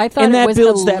 So I thought and it was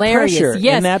builds hilarious. That pressure.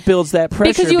 Yes. And that builds that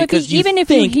pressure because you even if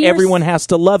think you hear everyone has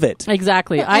to love it.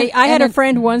 Exactly. I had a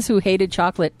friend once who hated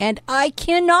chocolate, and I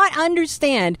cannot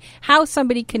understand how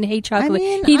somebody can hate chocolate.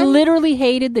 He literally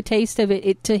hated the taste of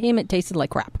it. To him, it tasted like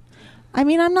crap. I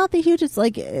mean, I'm not the hugest,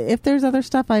 like, if there's other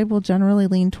stuff, I will generally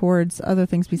lean towards other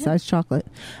things besides chocolate.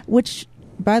 Which,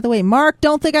 by the way, Mark,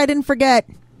 don't think I didn't forget.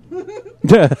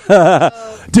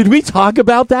 Did we talk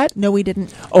about that? No, we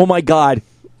didn't. Oh, my God.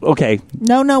 Okay.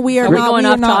 No, we are not. Going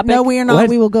off topic? No, we are not. What?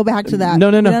 We will go back to that.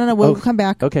 No. We'll come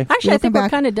back. Okay. Actually, I think we're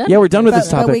kind of done. Yeah, we're done with this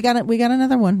topic. But we got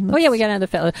another one. Oh, yeah, we got another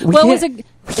fellow. Well,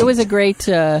 it was a great...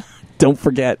 Don't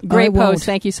forget. Great post.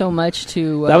 Thank you so much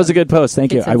to... that was a good post.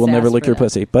 Thank you. Kids I will and never Sass lick for your that.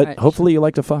 pussy. But Right. hopefully you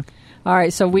like to fuck. All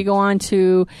right, so we go on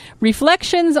to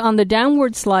reflections on the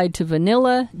downward slide to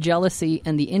vanilla, jealousy,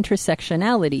 and the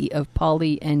intersectionality of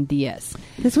poly and DS.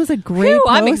 This was a great Phew,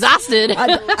 post. I'm exhausted.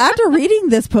 After reading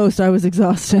this post, I was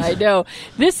exhausted. I know.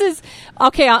 This is...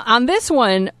 Okay, on this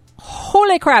one...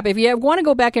 Holy crap. If you want to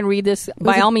go back and read this,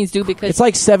 by all means do, because... It's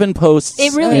like 7 posts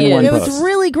It really in is. one It post. was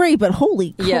really great, but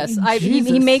holy Yes,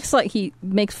 he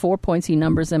makes 4 points. He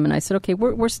numbers them, and I said, okay,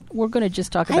 we're going to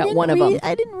just talk about one of them.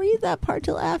 I didn't read that part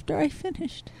till after I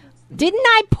finished. Didn't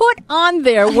I put on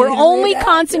there? We're only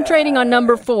concentrating on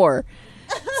number 4.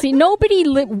 See, nobody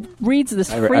reads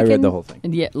this freaking... I read the whole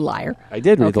thing. Yeah, liar. I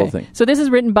did read the whole thing. So this is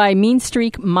written by Mean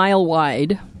Streak Mile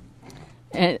Wide.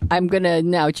 And I'm going to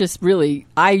now just really...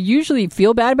 I usually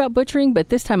feel bad about butchering, but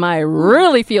this time I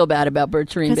really feel bad about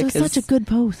butchering Because it was such a good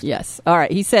post. Yes. All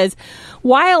right. He says,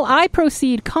 while I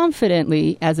proceed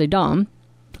confidently as a dom,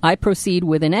 I proceed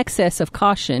with an excess of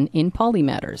caution in poly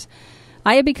matters.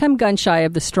 I have become gun-shy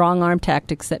of the strong-arm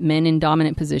tactics that men in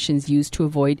dominant positions use to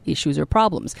avoid issues or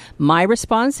problems. My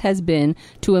response has been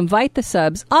to invite the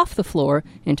subs off the floor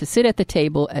and to sit at the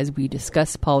table as we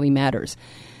discuss poly matters.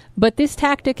 But this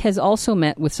tactic has also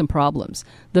met with some problems.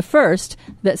 The first,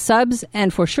 that subs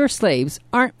and for sure slaves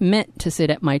aren't meant to sit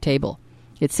at my table.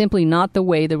 It's simply not the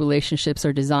way the relationships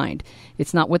are designed.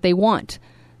 It's not what they want.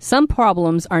 Some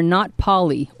problems are not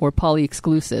poly or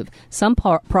poly-exclusive. Some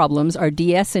problems are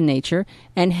DS in nature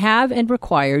and have and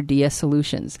require DS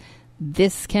solutions.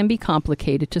 This can be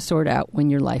complicated to sort out when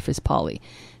your life is poly.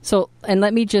 So, and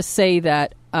let me just say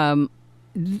that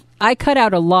I cut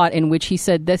out a lot in which he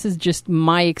said, this is just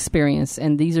my experience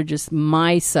and these are just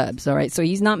my subs. All right. So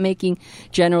he's not making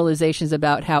generalizations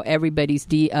about how everybody's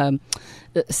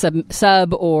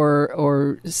sub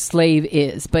or slave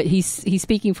is, but he's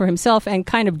speaking for himself and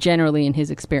kind of generally in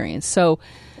his experience. So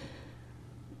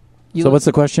what's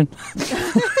the question?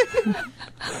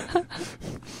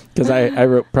 Because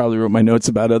I probably wrote my notes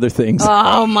about other things.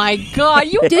 Oh my God!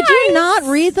 Did you not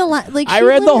read the I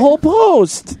read the whole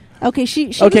post. Okay,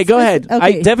 she okay, go ahead. Okay.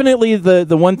 I definitely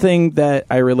the one thing that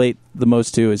I relate the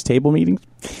most to is table meetings,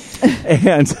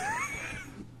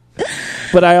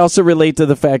 but I also relate to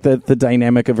the fact that the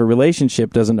dynamic of a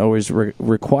relationship doesn't always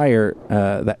require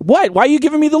that. What? Why are you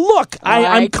giving me the look?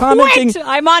 I'm commenting. Quit!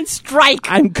 I'm on strike.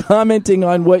 I'm commenting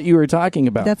on what you were talking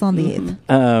about. That's on the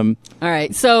 8th. All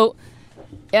right, so.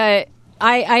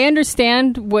 I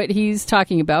understand what he's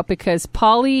talking about because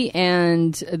poly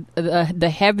and the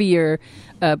heavier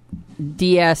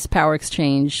DS power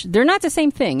exchange, they're not the same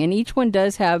thing, and each one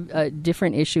does have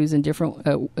different issues and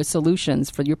different solutions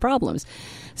for your problems.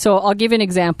 So I'll give you an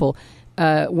example.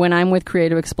 When I'm with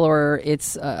Creative Explorer,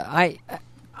 it's I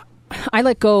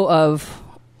let go of.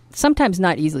 Sometimes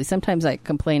not easily. Sometimes I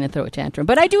complain and throw a tantrum.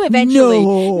 But I do eventually.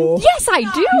 No. Yes, I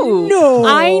do. No.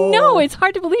 I know. It's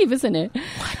hard to believe, isn't it?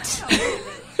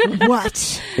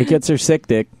 What? It gets her sick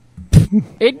dick.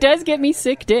 It does get me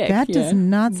sick dick. That does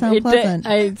not sound pleasant.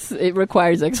 It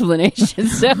requires explanation.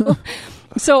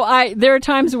 So there are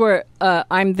times where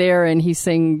I'm there and he's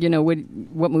saying,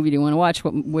 what movie do you want to watch?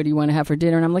 What do you want to have for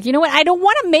dinner? And I'm like, you know what? I don't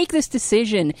want to make this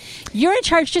decision. You're in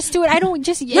charge. Just do it. I don't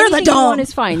just You're anything the dog. you want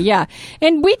is fine. Yeah,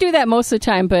 and we do that most of the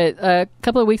time. But a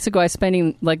couple of weeks ago, I was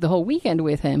spending like the whole weekend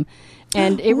with him,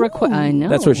 and it required. I know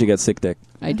That's where she got sick dick.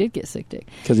 I did get sick dick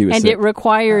because he was and sick. It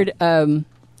required.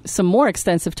 Some more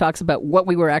extensive talks about what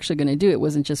we were actually going to do. It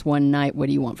wasn't just one night, what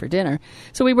do you want for dinner?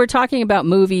 So we were talking about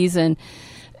movies, and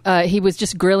he was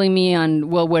just grilling me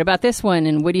on, well, what about this one?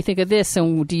 And what do you think of this?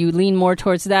 And do you lean more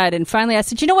towards that? And finally I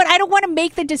said, you know what? I don't want to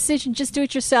make the decision. Just do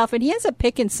it yourself. And he ends up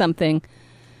picking something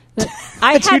that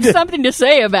I had something to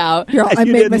say about. I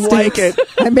made mistakes.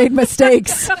 I made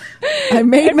mistakes. I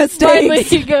made mistakes. Finally,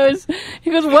 he goes,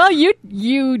 well,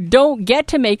 you don't get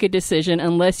to make a decision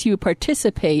unless you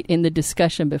participate in the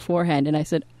discussion beforehand. And I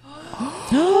said,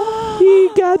 he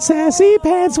got sassy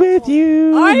pants with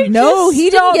you. He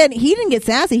didn't get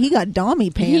sassy. He got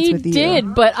dommy pants with you. He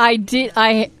did, but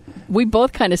we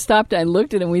both kind of stopped and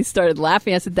looked at him. We started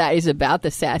laughing. I said, that is about the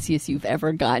sassiest you've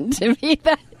ever gotten to me.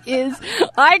 That is,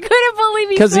 I couldn't believe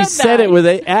he said that. Because he said it with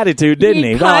an attitude, didn't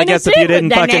he? Well, I guess if you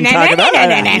didn't fucking talk about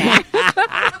it.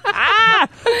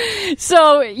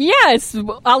 So, yes,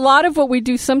 a lot of what we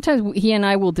do, sometimes he and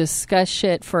I will discuss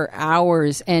shit for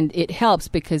hours, and it helps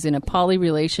because in a poly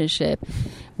relationship,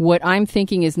 what I'm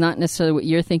thinking is not necessarily what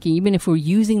you're thinking, even if we're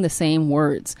using the same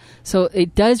words. So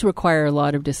it does require a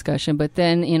lot of discussion, but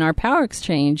then in our power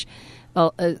exchange,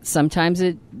 sometimes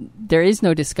there is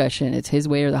no discussion. It's his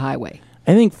way or the highway.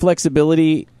 I think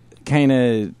flexibility kind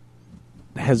of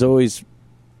has always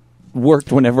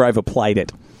worked whenever I've applied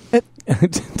it.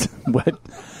 What?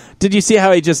 Did you see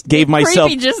how I just gave myself?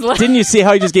 Didn't you see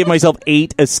how I just gave myself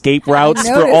 8 escape routes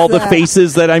for all the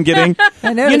faces that I'm getting?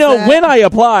 When I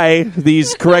apply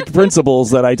these correct principles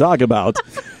that I talk about,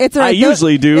 it's right. I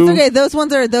usually do. It's okay. Those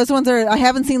ones are. I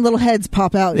haven't seen little heads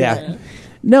pop out yet. Yeah.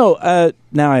 No.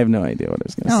 Now I have no idea what I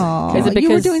was going to say. Is it because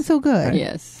you were doing so good?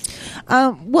 Yes.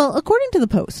 Well, according to the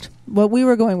post, what we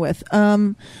were going with,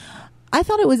 I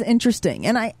thought it was interesting,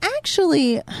 and I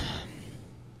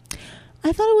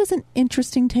thought it was an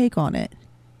interesting take on it,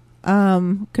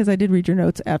 because I did read your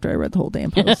notes after I read the whole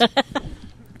damn post.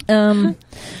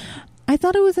 I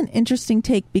thought it was an interesting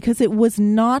take because it was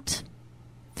not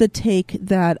the take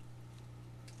that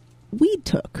we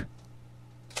took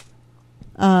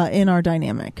in our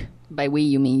dynamic. By we,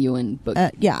 you mean you and Book.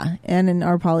 Yeah, and in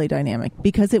our poly dynamic,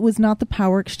 because it was not the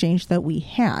power exchange that we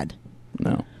had.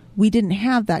 No. We didn't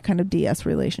have that kind of DS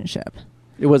relationship.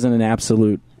 It wasn't an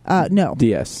absolute no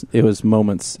DS. It was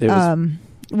moments. It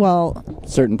was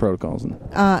certain protocols.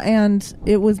 And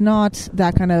it was not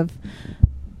that kind of...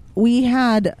 We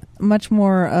had much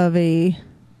more of a...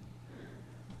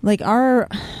 Like our...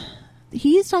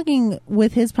 He's talking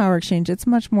with his power exchange. It's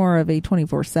much more of a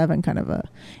 24/7 kind of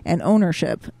an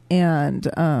ownership. And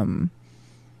I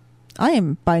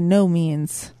am by no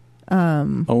means...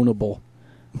 ownable.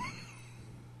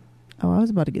 Oh, I was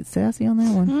about to get sassy on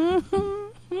that one.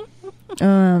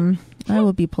 I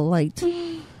will be polite.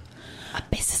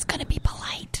 Abyss is going to be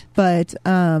polite. But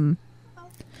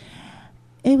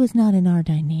it was not in our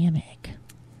dynamic.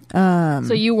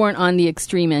 So you weren't on the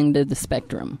extreme end of the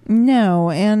spectrum. No,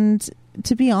 and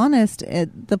to be honest,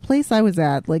 at the place I was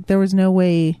at, like, there was no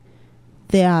way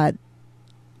that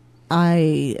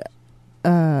I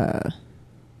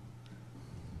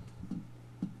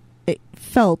it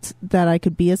felt that I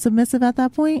could be a submissive at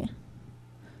that point.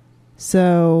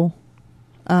 So,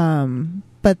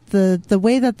 but the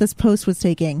way that this post was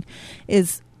taking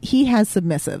is he has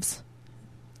submissives.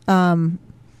 And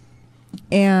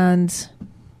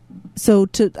so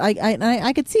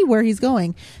I could see where he's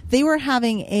going. They were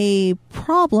having a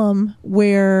problem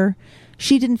where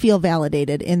she didn't feel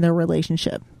validated in their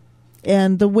relationship.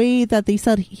 And the way that he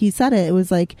said it, it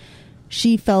was like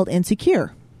she felt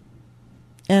insecure.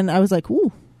 And I was like,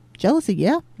 ooh, jealousy.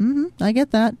 Yeah. I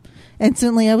get that.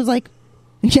 Instantly I was like,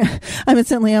 yeah, I'm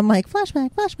like,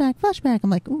 flashback. I'm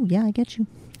like, ooh, yeah, I get you.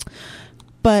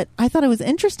 But I thought it was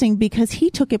interesting because he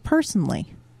took it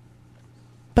personally,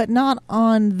 but not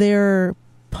on their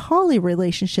poly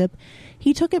relationship.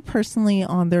 He took it personally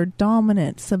on their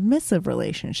dominant submissive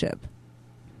relationship.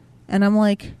 And I'm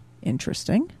like,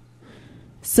 interesting.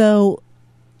 So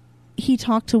he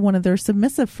talked to one of their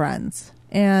submissive friends,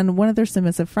 and one of their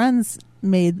submissive friends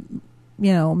made,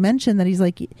 mention that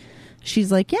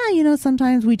she's like, yeah,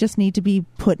 sometimes we just need to be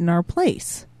put in our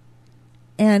place.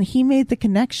 And he made the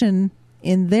connection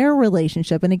in their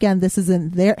relationship. And again, this is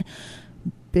in their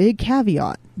big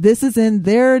caveat. This is in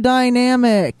their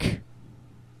dynamic.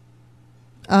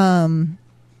 It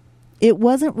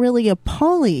wasn't really a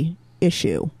poly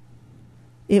issue.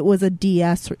 It was a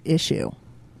DS issue.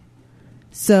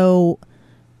 So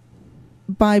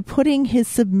by putting his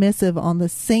submissive on the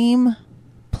same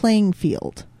playing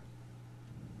field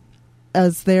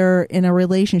as they're in a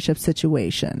relationship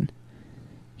situation,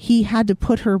 he had to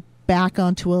put her back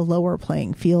onto a lower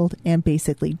playing field and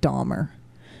basically dom her,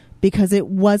 because it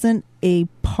wasn't a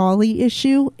poly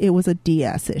issue, it was a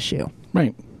DS issue.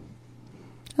 Right.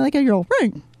 I like how you're all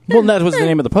right. Well, that was the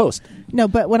name of the post. No,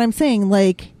 but what I'm saying,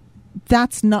 like,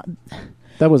 that's not...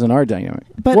 That wasn't our dynamic.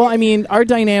 But well, I mean, our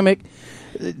dynamic,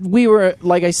 we were,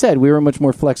 like I said, we were a much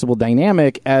more flexible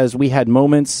dynamic, as we had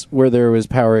moments where there was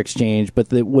power exchange,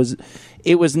 but it was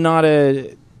not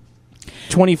a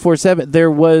 24/7. There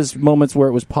was moments where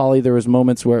it was poly. There was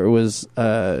moments where it was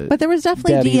but there was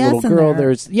definitely daddy, DS little in girl.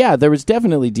 there. There was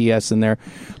definitely DS in there,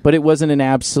 but it wasn't an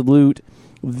absolute.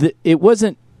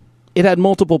 It had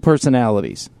multiple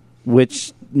personalities,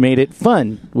 which made it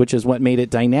fun, which is what made it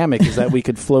dynamic, is that we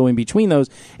could flow in between those.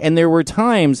 And there were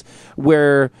times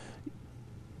where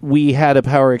we had a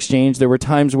power exchange. There were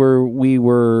times where we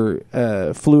were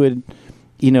fluid,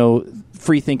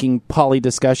 free-thinking poly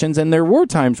discussions, and there were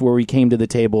times where we came to the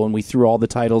table and we threw all the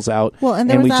titles out. Well, and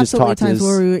there was we just absolutely talked times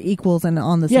where we were equals and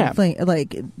on the same thing.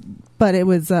 But it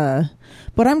was...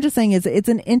 What I'm just saying is it's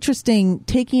an interesting,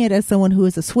 taking it as someone who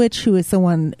is a switch, who is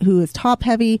someone who is top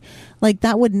heavy, like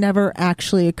that would never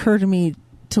actually occur to me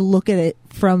to look at it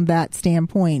from that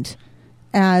standpoint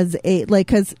as a, like,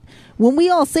 because when we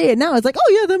all say it now, it's like,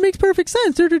 oh yeah, that makes perfect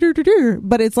sense.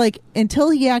 But it's like, until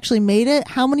he actually made it,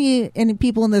 how many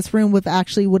people in this room would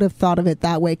have thought of it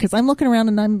that way? Because I'm looking around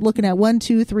and I'm looking at 1,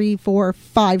 2, 3, 4,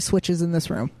 5 switches in this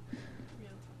room.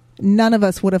 None of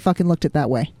us would have fucking looked at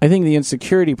that way. I think the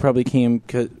insecurity probably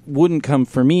wouldn't come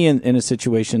for me in a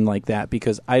situation like that,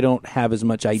 because I don't have as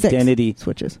much identity. 6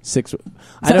 switches. 6.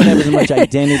 I don't have as much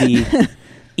identity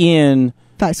in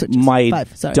 5 switches. my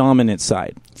dominant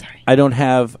side. Sorry. I don't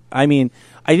have. I mean,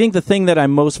 I think the thing that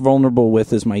I'm most vulnerable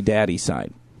with is my daddy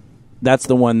side. That's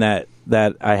the one that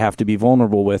I have to be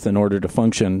vulnerable with in order to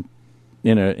function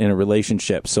in a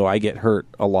relationship. So I get hurt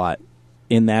a lot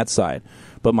in that side.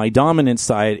 But my dominant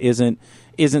side isn't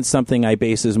something I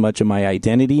base as much of my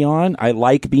identity on. I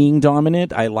like being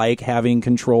dominant. I like having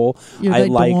control. I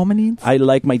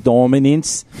like my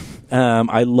dominance.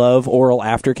 I love oral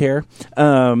aftercare.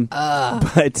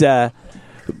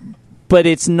 But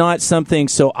it's not something.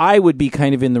 So I would be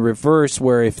kind of in the reverse,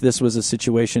 where if this was a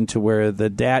situation to where the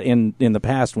dad in the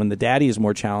past, when the daddy is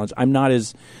more challenged, I'm not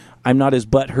as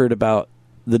butthurt about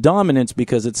the dominance,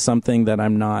 because it's something that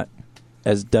I'm not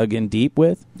as dug in deep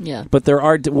with. Yeah. But there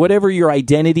are, whatever your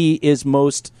identity is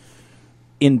most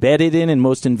embedded in and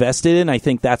most invested in, I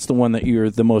think that's the one that you're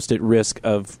the most at risk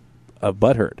of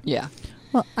butthurt. Yeah.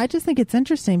 Well, I just think it's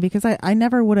interesting because I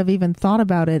never would have even thought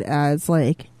about it as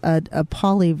like a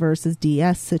poly versus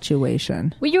DS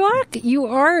situation. Well, you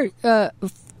are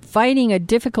fighting a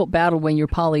difficult battle when you're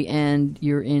poly and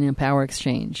you're in a power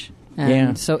exchange.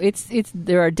 And so it's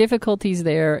there are difficulties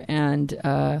there,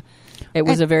 and it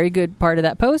was a very good part of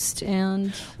that post.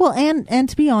 And well, and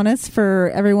to be honest,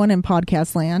 for everyone in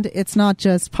podcast land, it's not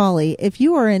just poly. If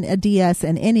you are in a DS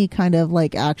and any kind of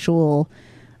like actual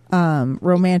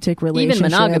romantic relationship,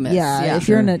 monogamous, yeah. if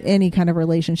you're in any kind of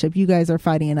relationship, you guys are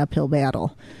fighting an uphill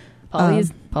battle.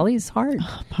 Poly is hard.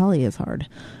 Poly is hard,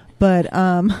 but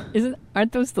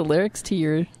aren't those the lyrics to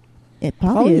your?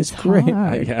 Poly is great.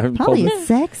 hard. Poly is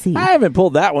sexy. I haven't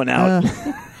pulled that one out.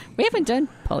 We haven't done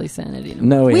polysanity.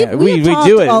 No, we talked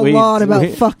do it a lot about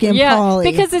fucking poly.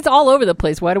 because it's all over the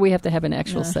place. Why do we have to have an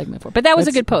actual segment for it? But that was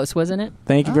a good post, wasn't it?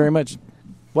 Thank you very much.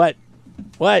 What?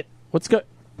 What's good?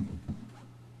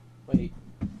 Wait.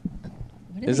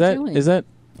 Is that?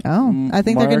 Oh, I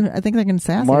think they're gonna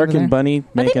sassy. Mark over there. and Bunny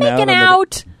making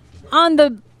out on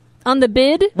the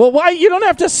bid. Well, why? You don't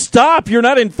have to stop. You're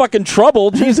not in fucking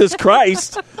trouble. Jesus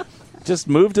Christ. Just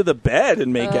move to the bed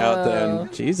and make out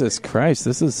then. Jesus Christ.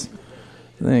 This is...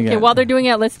 Okay, while they're doing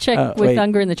it, let's check with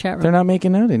Unger in the chat room. They're not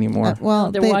making out anymore.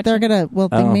 They're watching. They're gonna... Well,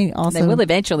 they may also... They will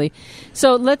eventually.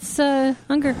 So let's...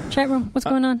 Unger, chat room, what's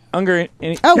going on? Unger...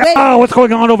 wait! Oh, what's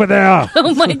going on over there?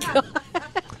 Oh, my God.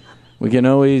 We can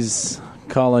always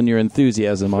call on your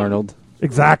enthusiasm, Arnold.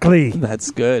 Exactly.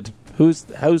 That's good. Who's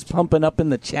pumping up in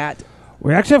the chat?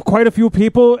 We actually have quite a few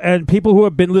people, and people who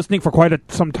have been listening for quite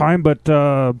some time, but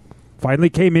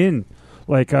finally came in,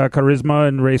 like Charisma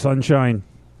and Ray Sunshine.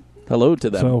 Hello to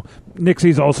them. So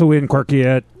Nixie's also in,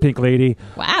 Quirkiette, Pink Lady.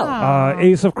 Wow.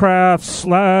 Ace of Crafts,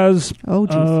 Slaz. Oh,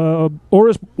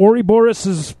 jeez. Ori Boris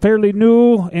is fairly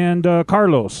new, and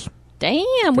Carlos.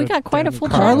 Damn, we got quite a full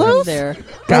Carlos there.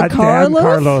 Goddamn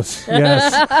Carlos.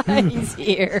 Yes. He's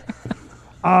here.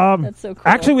 That's so cool.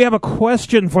 Actually, we have a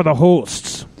question for the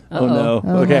hosts. Oh,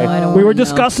 no. Okay. No, We were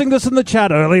discussing this in the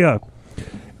chat earlier.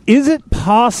 Is it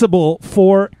possible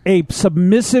for a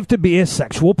submissive to be a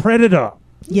sexual predator?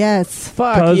 Yes.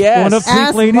 Fuck Because yes. one of Pink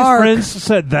Ask Lady's Mark. friends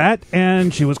said that,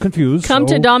 and she was confused. Come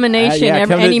so to domination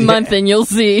any month and you'll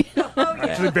see.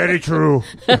 Actually, very true.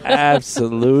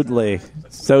 Absolutely.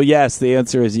 So, yes, the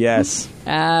answer is yes.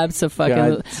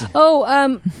 Absolutely. Oh,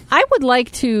 I would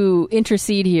like to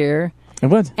intercede here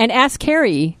And what? and ask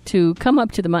Carrie to come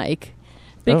up to the mic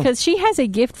because she has a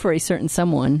gift for a certain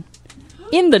someone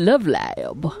in the Love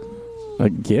Lab. A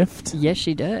gift? Yes,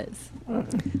 she does.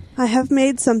 I have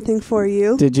made something for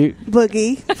you. Did you?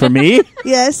 Boogie. For me?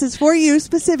 Yes, it's for you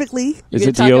specifically. Is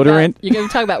it deodorant? You're going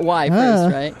to talk about why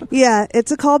first, right? Yeah,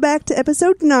 it's a callback to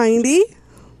episode 90.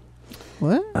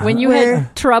 What? When you Where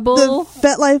had trouble The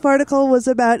FetLife article was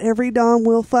about every dom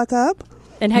will fuck up.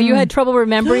 and how you had trouble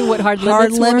remembering what hard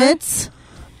limits were. limits.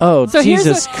 Oh, So here's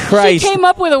Jesus what- Christ. She came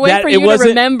up with a way That for it you to wasn't-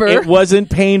 remember. It wasn't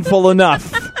painful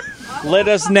enough. Let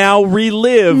us now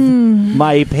relive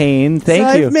my pain. Thank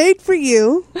so you. I've made for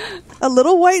you a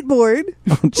little whiteboard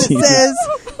that Jesus. says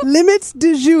limits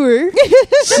du jour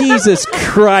Jesus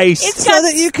Christ. so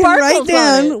that you can write sparkles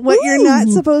on it. down what you're not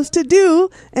supposed to do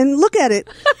and look at it.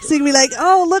 So you can be like,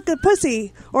 oh, look, a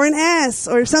pussy or an ass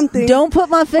or something. Don't put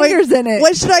my fingers in it.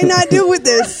 What should I not do with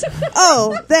this?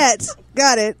 Oh, that.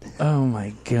 Got it. Oh,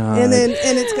 my God. And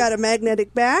it's got a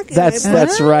magnetic back. And That's I put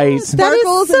that's right. That is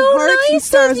sparkles so and hearts and nice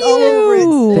stars of all over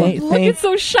it. you. Look, it's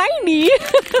so shiny.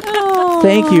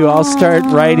 Thank you. I'll start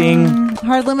writing.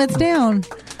 Hard limits down.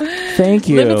 Thank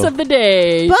you. Limits of the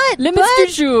day. But limits du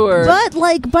jour. But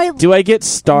like by Do I get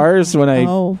stars when I?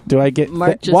 Oh. Do I get?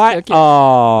 Mark just what? took it.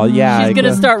 Oh, yeah. She's I going to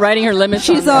guess. start writing her limits.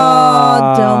 she's on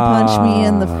all don't punch me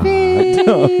in the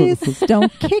face.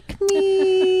 Don't kick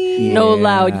me. there. No Yeah.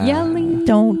 loud yelling.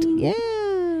 Don't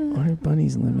What are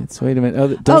Bunny's limits? Wait a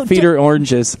minute. Don't feed her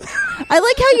oranges. I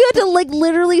like how you had to like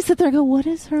literally sit there and go, what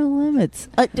is her limits?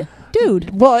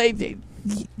 Dude. Well,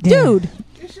 Dude.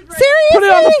 Seriously? put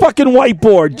it on the fucking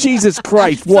whiteboard. Jesus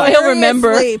Christ! So What? he'll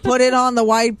remember. Seriously, put it on the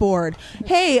whiteboard.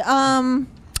 Hey,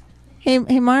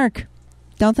 hey, Mark.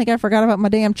 Don't think I forgot about my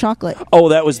damn chocolate. Oh,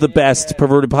 that was the best.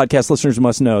 Perverted podcast listeners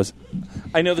must know.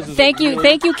 I know this is. Thank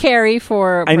you, Carrie,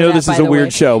 for. I know that, this by is a the weird way.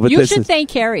 show, but you this should is- thank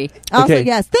Carrie. Also, Okay.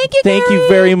 yes. Thank you, Thank you Carrie.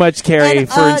 very much, Carrie, And,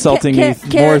 for insulting me more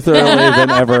Carrie- thoroughly than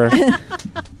ever.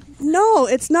 No,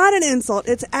 it's not an insult.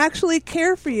 It's actually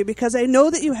care for you because I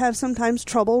know that you have sometimes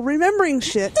trouble remembering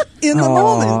shit in the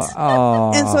moment.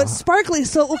 And so it's sparkly,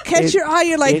 so it will catch your eye.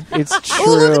 You're like, it's true.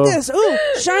 oh, look at this. Ooh,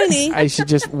 shiny. I should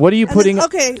just. What are you And putting? then-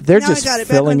 okay, they're now I just got it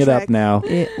back filling on it up track. now.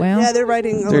 Yeah, they're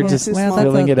writing a They're little just too well, small.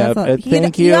 filling it up.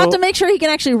 Thank you. You have to make sure he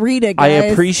can actually read it, I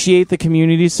guys. appreciate the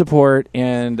community support,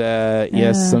 and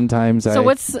yes, sometimes I. So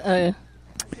what's with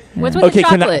okay? the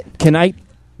chocolate? Can I? Do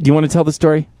you want to tell the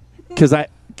story? Because I.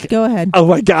 Go ahead. Oh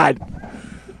my God!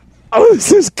 Oh,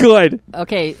 this is good.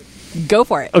 Okay, go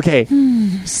for it. Okay,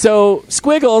 so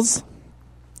Squiggles,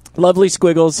 lovely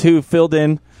Squiggles, who filled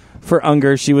in for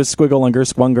Unger. She was Squiggle Unger,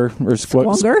 Squunger, or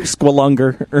Squunger?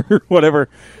 Squillunger, or whatever,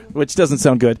 which doesn't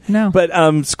sound good. No. But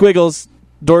Squiggles,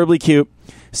 adorably cute.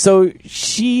 So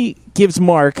she gives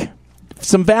Mark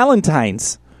some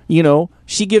Valentines.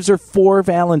 She gives her 4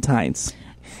 Valentines,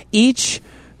 each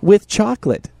with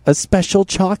chocolate, a special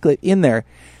chocolate in there.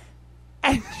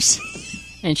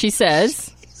 And she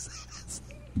says,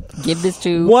 give this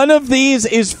to... One of these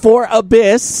is for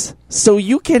Abyss, so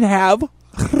you can have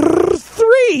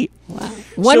 3. Wow.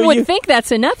 One would think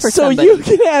that's enough for somebody. So you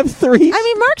can have 3. I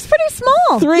mean, Mark's pretty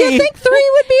small. 3. You think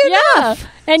 3 would be enough?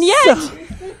 Yeah, and yet...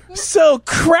 So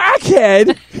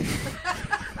Crackhead,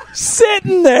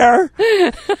 sitting there...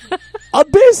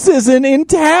 Abyss isn't in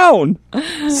town.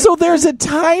 So there's a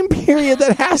time period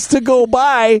that has to go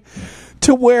by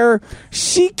to where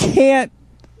she can't...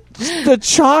 The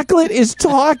chocolate is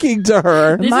talking to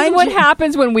her. This is what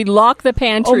happens when we lock the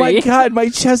pantry. Oh my God, my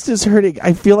chest is hurting.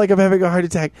 I feel like I'm having a heart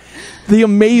attack. The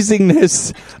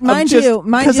amazingness. Mind you.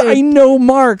 Because I know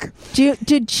Mark.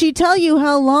 Did she tell you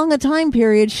how long a time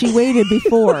period she waited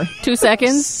before? 2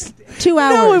 seconds? 2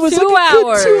 hours. No, it was 2 like a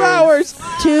good 2 hours.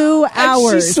 2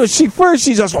 hours.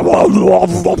 She's just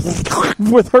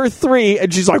with her 3,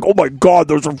 and she's like, "Oh my God,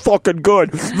 those are fucking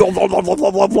good."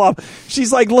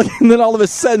 She's like looking, and then all of a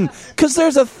sudden, because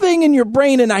there's a thing in your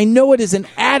brain, and I know it is an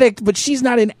addict, but she's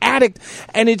not an addict,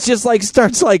 and it just like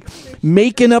starts like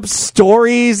making up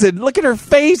stories, and look at her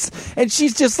face, and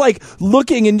she's just like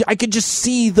looking, and I could just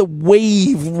see the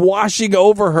wave washing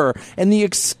over her, and the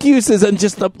excuses, and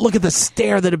just look at the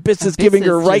stare that Abyss is giving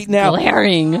her right now.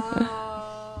 Glaring.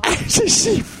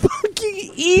 She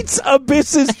fucking eats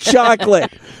Abyss's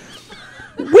chocolate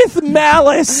with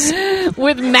malice.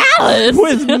 With malice?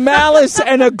 With malice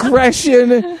and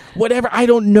aggression. Whatever. I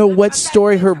don't know what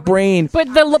story her brain.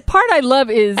 But the part I love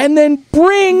is... And then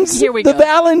brings the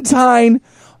Valentine.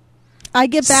 I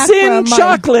get back Sin from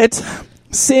chocolate.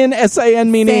 Sin,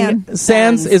 S-I-N, meaning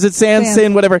sans. Is it sans?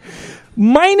 Sin, whatever.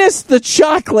 Minus the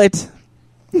chocolate.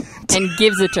 And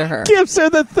gives it to her. Gives her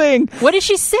the thing. What did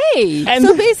she say? And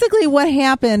so basically what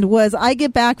happened was I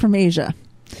get back from Asia.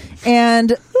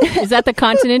 And is that the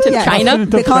continent of China?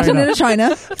 The continent of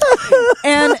China.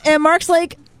 And Mark's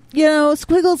like,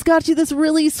 Squiggles got you this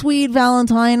really sweet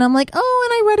Valentine. I'm like, oh,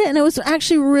 and I read it, and it was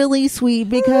actually really sweet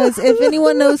because if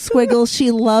anyone knows Squiggles,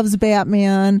 she loves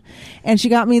Batman, and she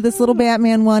got me this little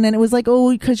Batman one, and it was like,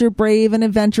 oh, because you're brave and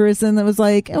adventurous, and it was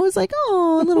like,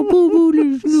 oh, little boo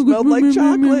boo, smelled like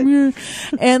chocolate,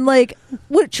 and like,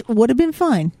 which would have been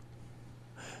fine,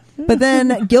 but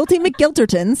then Guilty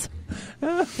McGiltertons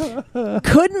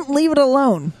couldn't leave it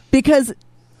alone because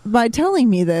by telling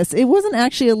me this, it wasn't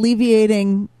actually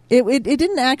alleviating. It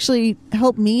didn't actually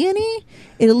help me any.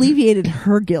 It alleviated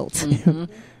her guilt. Mm-hmm.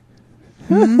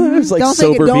 It was like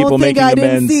sober people making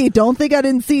amends. Don't think I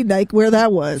didn't see like where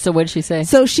that was. So what did she say?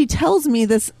 So she tells me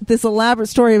this elaborate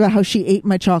story about how she ate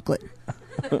my chocolate.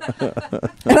 And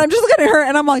I'm just looking at her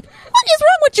and I'm like, what is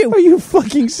wrong with you? Are you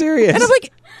fucking serious? And I'm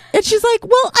like, and she's like,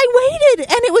 well, I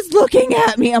waited and it was looking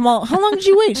at me. I'm all, how long did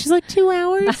you wait? She's like, 2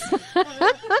 hours.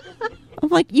 I'm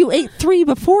like, you ate 3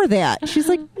 before that. She's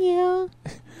like, yeah.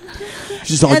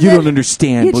 She's like, you don't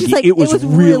understand, Boogie. Like, it was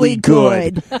really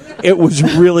good. It was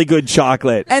really good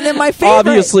chocolate. And then my favorite,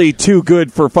 obviously too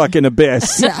good for fucking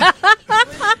Abyss. Yeah.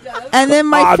 And then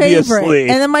my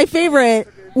favorite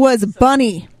was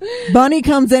Bunny. Bunny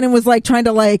comes in and was like trying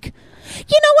to like,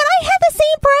 what? I had the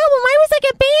same problem. I was like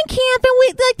at band camp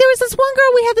and there was this one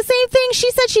girl, we had the same thing.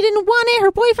 She said she didn't want it.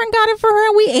 Her boyfriend got it for her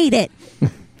and we ate it.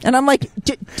 And I'm like, I'm like,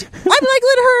 look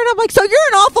at her, and I'm like, so you're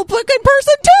an awful fucking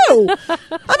person too. I'm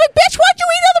like, bitch, why'd you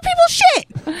eat other people's shit?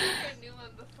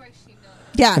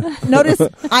 Yeah, notice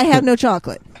I have no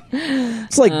chocolate.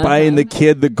 It's like buying the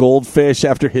kid the goldfish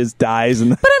after his dies,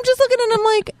 and but I'm just looking and I'm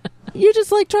like, you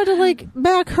just like try to like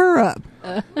back her up.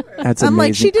 That's amazing. I'm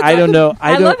like, she did. I don't know.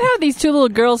 I love how these 2 little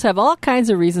girls have all kinds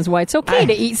of reasons why it's okay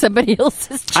to eat somebody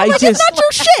else's chocolate. It's not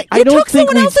your shit. You took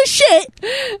someone else's shit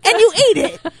and you ate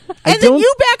it, and then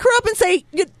you back her up and say,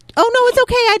 "Oh no, it's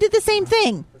okay. I did the same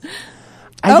thing."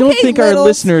 I don't think our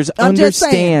listeners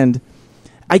understand.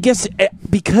 I guess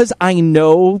because I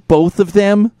know both of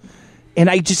them, and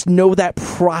I just know that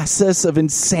process of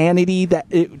insanity that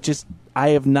it just.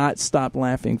 I have not stopped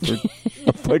laughing for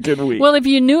a fucking week. Well, if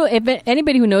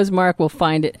anybody who knows Mark will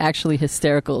find it actually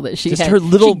hysterical that she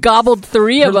gobbled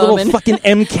 3 of them. Her little fucking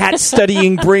MCAT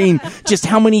studying brain. Just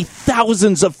how many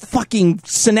thousands of fucking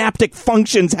synaptic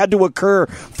functions had to occur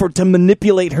to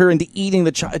manipulate her into eating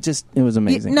the chocolate. It was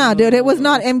amazing. No, dude, it was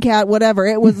not MCAT. Whatever.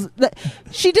 It was.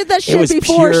 She did that shit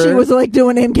before she was like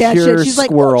doing MCAT shit. She's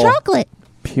squirrel. like, chocolate.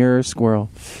 Pure squirrel.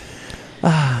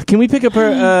 Can we pick up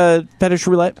her fetish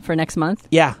roulette for next month?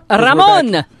 Yeah,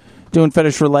 Ramon. doing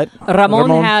fetish roulette? Ramon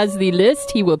has the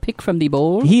list. He will pick from the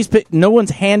bowl. No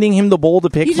one's handing him the bowl to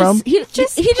pick from. He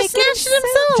just snatched it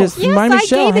himself. Just Yes, my I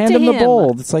Michelle, gave it hand to him the him.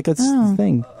 bowl. It's like a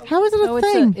thing. How is it a Oh,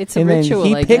 thing? it's a And ritual. then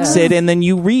he I picks guess. it, and then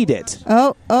you read it.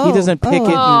 Oh. He doesn't pick it and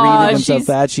read it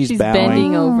himself. She's bowing.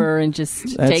 bending over and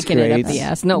just That's taking it great. up the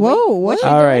ass. No, Whoa! wait. What?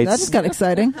 All right. That just got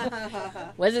exciting.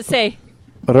 What does it say?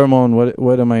 Ramon,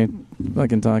 what am I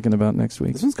fucking talking about next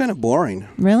week? This one's kind of boring.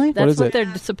 Really? That's is what it?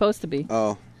 they're supposed to be.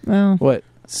 Oh, Oh. What?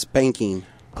 spanking.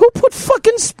 Who put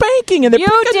fucking spanking in there? You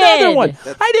Pick another did. one.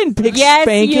 I didn't pick Yes,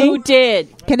 spanking. you did.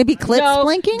 Can it be clit No,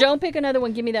 spanking? don't pick another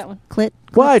one. Give me that one. Clit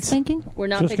What? spanking? We're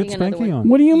not Just picking get another spanking one. on.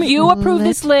 What do you mean? You approve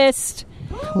this list.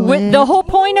 With the whole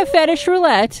point of fetish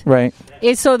roulette Right.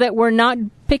 is so that we're not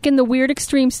picking the weird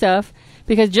extreme stuff.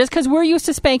 Because just because we're used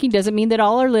to spanking doesn't mean that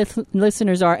all our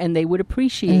listeners are, and they would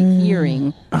appreciate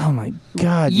hearing. Oh my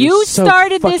God! You you're so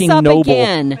started this fucking up noble.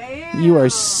 again. You are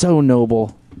so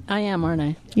noble. I am, aren't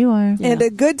I? You are. And a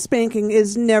good spanking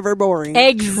is never boring.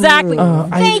 Exactly.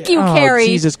 Thank you, oh, Carrie.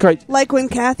 Jesus Christ! Like when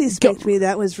Kathy spanked me,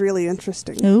 that was really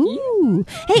interesting. Ooh.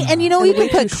 Hey, and you know you can way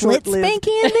put too clit short-lived.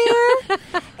 spanking in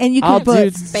there, and you I'll can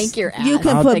put do Spank your ass. you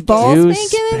can I'll put take ball Do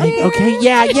spanking in spank- there. Okay,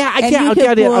 yeah, And I'll you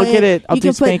get can it. I'll put- get it. I'll you do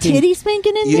can spanking. put titty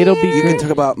spanking in there. It'll be You can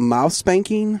talk about mouth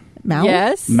spanking. Mouth.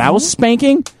 Yes. Mouse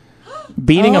spanking,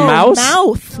 beating a Oh, mouse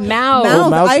Mouth. Mouth. Oh,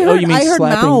 mouse. I Oh, heard. you mean I heard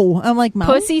slapping? mow. I'm like mouse.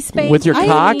 Pussy spank. with your I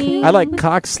cock. mean- I like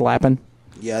cock slapping.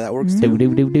 Yeah, that works Do too.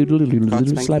 do do do do do Cock do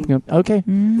spanking. slapping. Okay,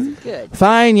 Good.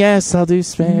 fine. Yes, I'll do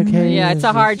spank. Okay. Yeah, it's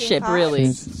a hardship,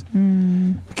 really.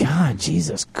 God,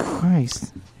 Jesus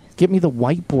Christ. Get me the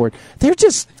whiteboard. They're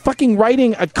just fucking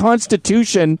writing a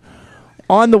constitution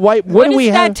on the white. What do is we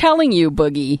that have? telling you,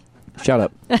 Boogie? Shut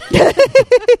up.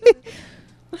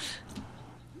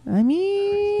 I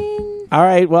mean, All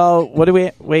right. Well, what do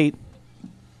we wait?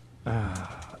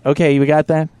 Okay, we got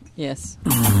that. Yes.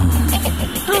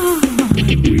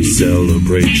 We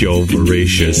celebrate your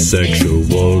voracious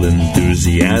sexual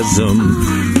enthusiasm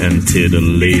and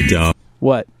titillate our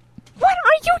What? What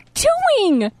are you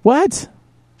doing? What?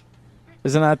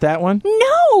 Is it not that one?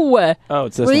 No. Oh,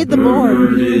 it's this read the one.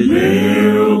 board.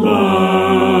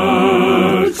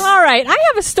 All right, I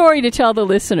have a story to tell the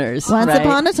listeners. Once right?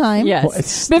 upon a time. Yes.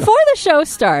 What? Before the show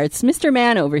starts, Mr.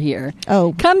 Man over here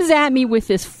Oh. comes at me with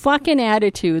this fucking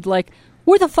attitude like,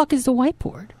 where the fuck is the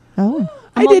whiteboard? Oh.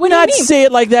 I did What do you not mean? say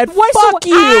it like that. Where's Fuck the,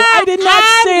 you. I did not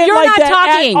say it you're like not that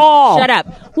talking. at all. Shut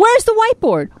up. Where's the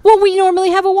whiteboard? Well, we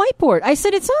normally have a whiteboard. I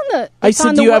said it's on the. I it's said,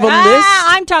 on do the you have a wor- list?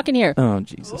 I'm talking here. Oh,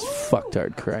 Jesus.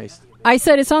 Fucktard Christ. I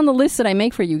said it's on the list that I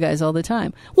make for you guys all the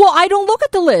time. Well, I don't look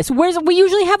at the list. We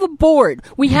usually have a board.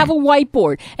 We have a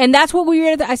whiteboard, and that's what we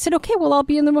were. I said, okay, well, I'll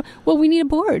be in the. Well, we need a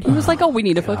board. He was like, oh, we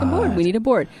need a fucking board. We need a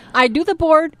board. I do the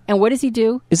board, and what does he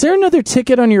do Is there another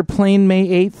ticket on your plane May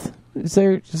 8th? Is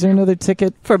there another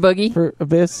ticket for Boogie? for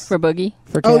Abyss? For Boogie?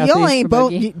 For Oh, Kathy? y'all ain't For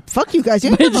both. Boogie. Fuck you guys.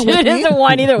 You ain't coming with It me. doesn't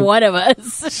want either one of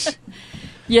us.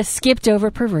 You skipped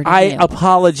over perverted. I male.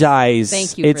 apologize.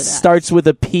 Thank you It for that. starts with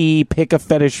a P, pick a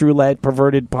fetish roulette,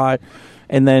 perverted pot,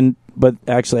 and then, but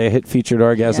actually I hit featured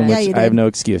orgasm, Yeah. Yeah, which you I have did. no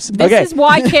excuse. This okay. is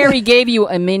why Carrie gave you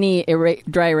a mini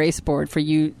dry erase board for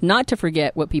you not to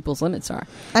forget what people's limits are.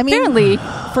 I mean, Apparently,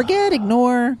 forget,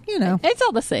 ignore. You know. it's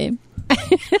all the same.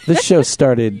 This show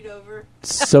started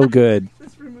so good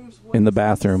in the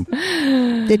bathroom.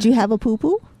 Did you have a poo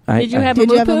poo? Did you have Did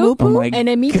a you have a moo-poo? Oh my And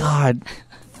a meat? God.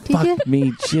 Did you? Fuck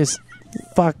me. Just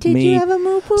fuck Did me. you have a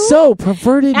moo poo? So,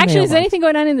 perverted Actually, is mailbox. anything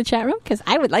going on in the chat room? Because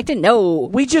I would like to know.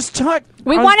 We just talked.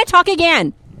 We want to talk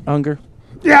again. Unger.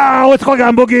 Yeah, what's going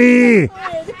on, Boogie?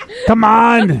 Come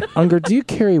on. Unger, do you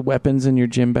carry weapons in your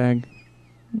gym bag?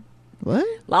 What?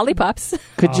 Lollipops.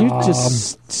 Could you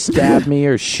just stab me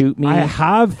or shoot me? I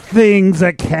have things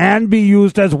that can be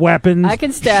used as weapons. I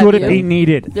can stab should you. it be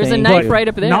needed. There's a Thank knife you. right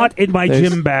up there. Not in my There's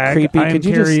gym bag. creepy. I'm Could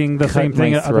you just carrying the cut same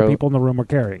thing my that other throat? people in the room are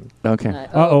carrying. Okay.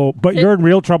 Uh-oh. But you're in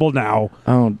real trouble now.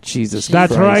 Oh, Jesus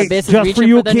That's Christ. right. Abyss is Just reaching for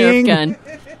you, for the King. Nerf gun.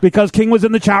 Because King was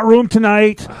in the chat room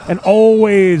tonight and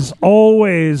always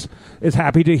is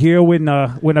happy to hear when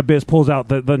Abyss pulls out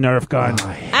the Nerf gun.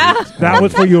 Ah, That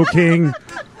was for you, King.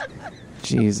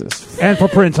 Jesus. And for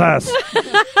Princess.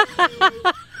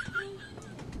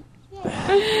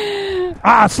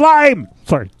 Slime!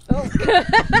 Sorry.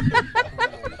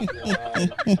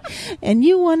 And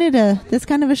you wanted this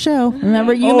kind of a show.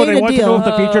 Remember, you Oh, made they a want to know deal. if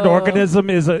the featured organism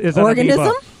is an Organism?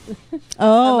 amoeba.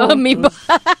 Oh. amoeba.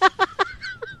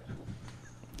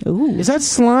 Ooh. Is that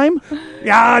slime?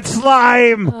 Yeah, it's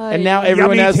slime. And now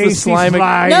everyone Yummy, has the tasty slime.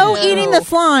 No eating the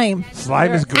slime.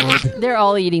 Slime is good. They're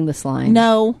all eating the slime.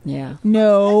 No. Yeah.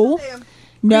 No.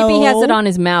 No. Creepy has it on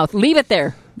his mouth. Leave it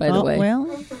there, by the Oh, way.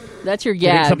 well, That's your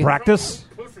Getting gag. some practice.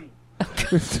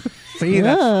 See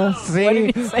that? Ugh. See? What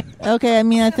did he say? Okay, I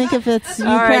mean, I think if it's you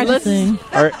All right, practicing.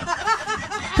 Our,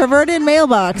 Perverted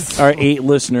mailbox. our 8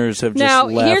 listeners have just Now,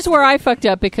 left. here's where I fucked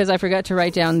up because I forgot to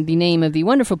write down the name of the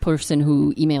wonderful person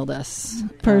who emailed us.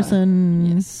 Person.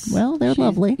 Yes. Well, they're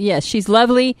lovely. Yes, she's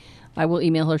lovely. I will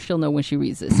email her. She'll know when she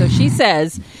reads this. So she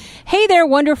says, "Hey there,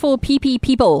 wonderful PP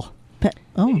people.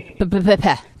 Oh.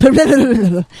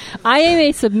 I am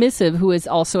a submissive who is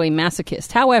also a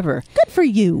masochist. However, Good for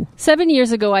you. 7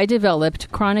 years ago, I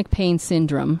developed chronic pain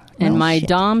syndrome, and Well, my shit.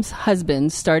 dom's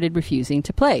husband started refusing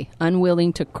to play,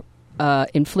 unwilling to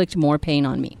inflict more pain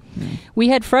on me. We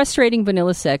had frustrating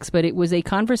vanilla sex, but it was a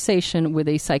conversation with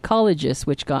a psychologist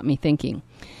which got me thinking.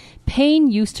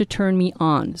 Pain used to turn me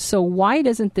on, so why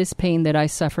doesn't this pain that I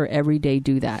suffer every day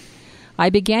do that? I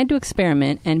began to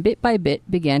experiment and bit by bit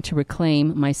began to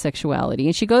reclaim my sexuality."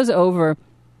 And she goes over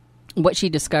what she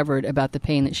discovered about the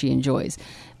pain that she enjoys.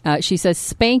 She says,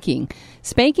 spanking.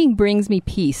 Spanking brings me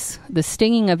peace, the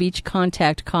stinging of each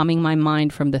contact calming my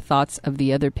mind from the thoughts of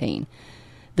the other pain.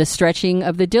 The stretching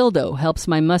of the dildo helps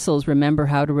my muscles remember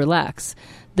how to relax.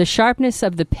 The sharpness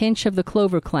of the pinch of the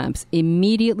clover clamps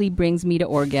immediately brings me to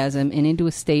orgasm and into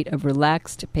a state of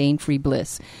relaxed, pain-free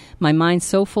bliss. My mind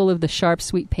so full of the sharp,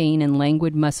 sweet pain and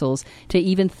languid muscles to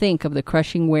even think of the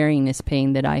crushing weariness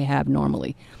pain that I have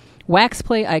normally. Wax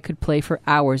play, I could play for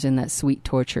hours in that sweet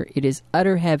torture. It is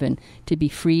utter heaven to be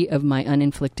free of my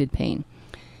uninflicted pain.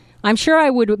 I'm sure I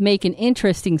would make an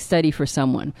interesting study for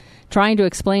someone. Trying to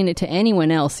explain it to anyone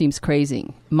else seems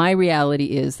crazy. My reality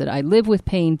is that I live with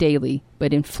pain daily,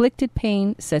 but inflicted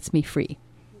pain sets me free.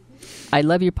 I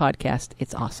love your podcast.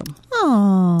 It's awesome.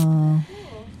 Aww.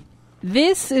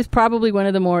 This is probably one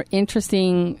of the more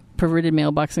interesting perverted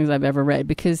mailbox things I've ever read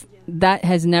because that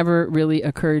has never really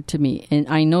occurred to me. And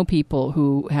I know people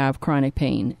who have chronic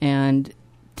pain, and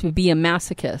to be a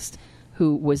masochist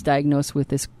who was diagnosed with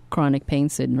this chronic pain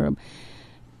syndrome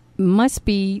must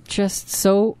be just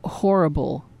so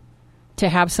horrible to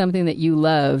have something that you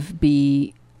love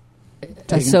be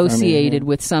associated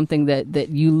with something that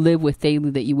you live with daily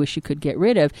that you wish you could get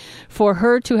rid of. For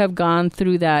her to have gone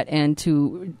through that and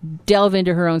to delve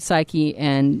into her own psyche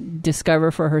and discover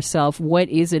for herself, what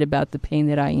is it about the pain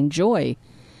that I enjoy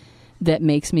that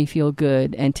makes me feel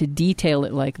good, and to detail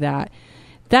it like that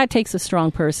takes a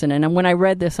strong person. And when I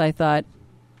read this, I thought,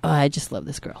 oh, I just love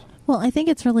this girl. Well, I think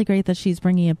it's really great that she's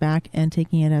bringing it back and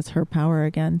taking it as her power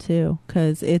again, too,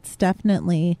 because it's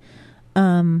definitely...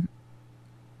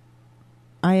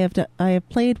 I have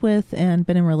played with and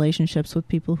been in relationships with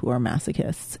people who are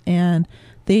masochists, and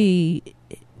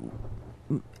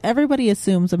everybody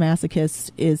assumes a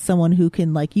masochist is someone who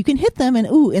can, like, you can hit them and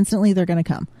instantly they're going to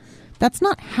come. That's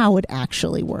not how it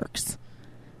actually works.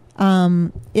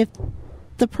 If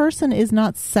the person is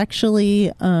not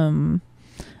sexually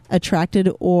attracted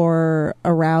or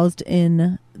aroused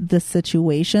in the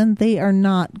situation, they are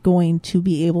not going to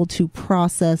be able to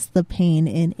process the pain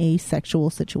in a sexual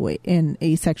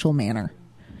manner.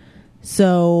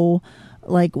 So,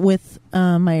 like with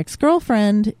my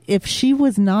ex-girlfriend, if she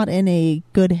was not in a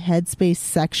good headspace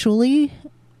sexually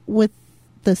with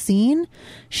the scene,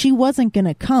 she wasn't going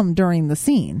to come during the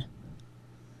scene,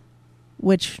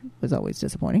 which was always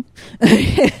disappointing.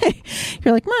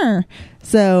 You're like, meh.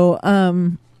 So,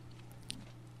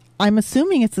 I'm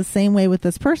assuming it's the same way with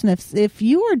this person. If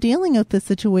you are dealing with this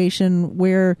situation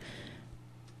where,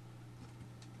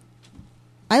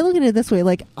 I look at it this way,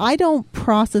 like, I don't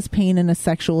process pain in a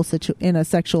sexual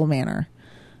manner.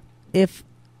 If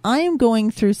I am going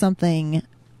through something,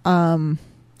 and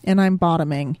I'm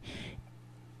bottoming,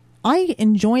 I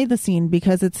enjoy the scene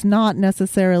because it's not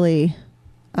necessarily,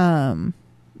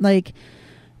 like,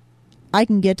 I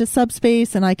can get to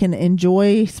subspace and I can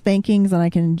enjoy spankings and I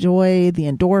can enjoy the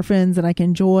endorphins and I can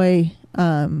enjoy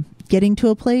getting to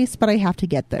a place, but I have to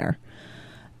get there.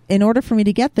 In order for me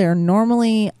to get there,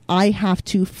 normally I have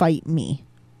to fight me.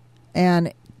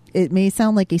 And it may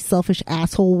sound like a selfish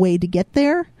asshole way to get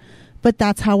there, but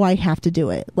that's how I have to do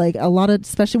it. Like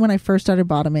especially when I first started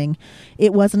bottoming,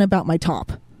 it wasn't about my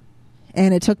top.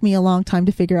 And it took me a long time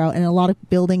to figure out, and a lot of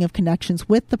building of connections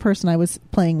with the person I was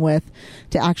playing with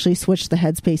to actually switch the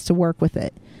headspace to work with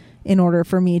it in order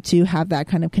for me to have that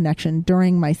kind of connection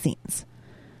during my scenes.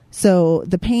 So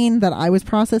the pain that I was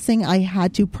processing, I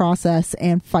had to process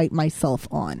and fight myself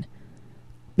on.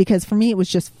 Because for me, it was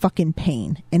just fucking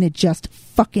pain, and it just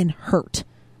fucking hurt.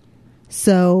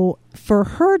 So for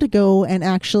her to go and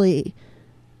actually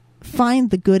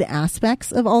find the good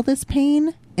aspects of all this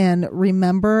pain and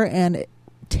remember and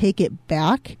take it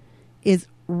back is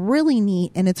really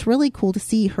neat, and it's really cool to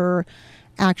see her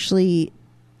actually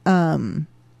kind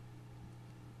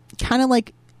of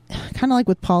kind of like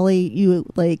with Polly,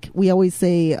 we always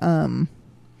say,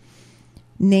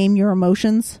 name your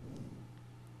emotions.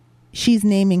 She's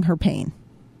naming her pain,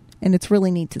 and it's really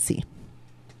neat to see.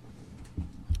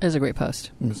 It was a great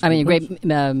post. A great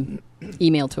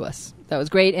email to us. That was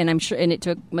great, and I'm sure, and it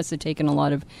must have taken a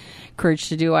lot of courage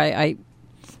to do. I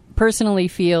personally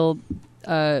feel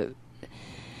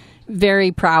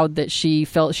very proud that she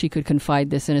felt she could confide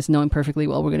this in us, knowing perfectly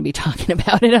well we're going to be talking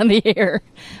about it on the air.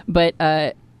 But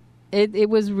it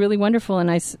was really wonderful, and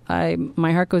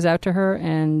my heart goes out to her,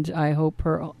 and I hope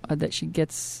that she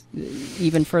gets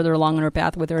even further along on her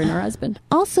path with her and her husband.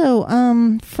 Also,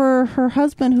 for her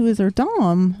husband, who is her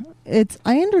dom,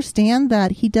 I understand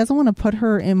that he doesn't want to put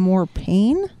her in more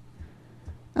pain.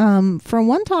 From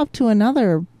one top to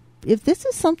another, if this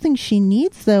is something she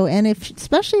needs, though, and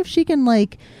especially if she can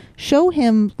show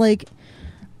him like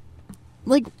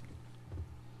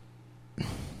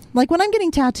when I'm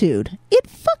getting tattooed, it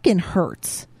fucking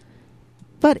hurts.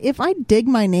 But if I dig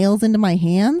my nails into my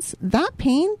hands, that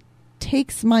pain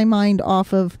takes my mind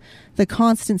off of the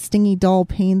constant stingy dull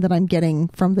pain that I'm getting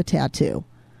from the tattoo.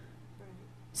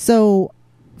 So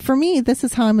for me, this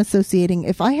is how I'm associating.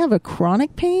 If I have a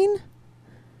chronic pain,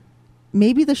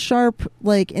 maybe the sharp,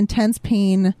 intense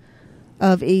pain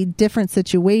of a different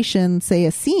situation, say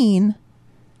a scene,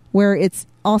 where it's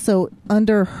also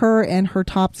under her and her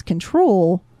top's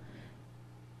control,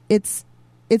 it's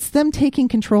them taking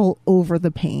control over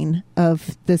the pain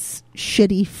of this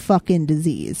shitty fucking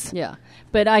disease. Yeah.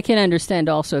 But I can understand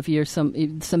also if you're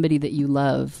somebody that you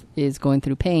love is going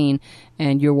through pain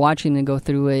and you're watching them go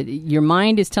through it, your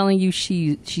mind is telling you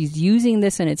she's using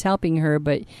this and it's helping her,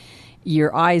 but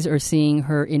your eyes are seeing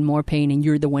her in more pain and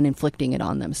you're the one inflicting it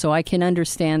on them. So I can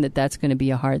understand that that's going to be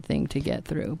a hard thing to get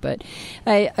through. But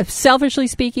selfishly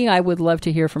speaking, I would love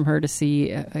to hear from her to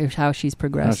see how she's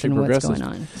progressed and what's going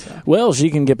on. So. Well, she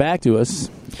can get back to us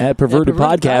at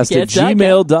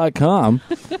pervertedpodcast@gmail.com.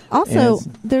 Also,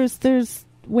 there's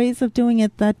ways of doing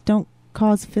it that don't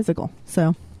cause physical.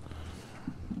 So,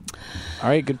 all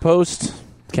right, good post.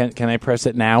 Can I press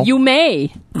it now? You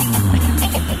may.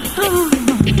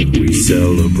 We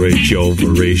celebrate your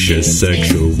voracious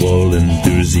sexual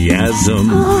enthusiasm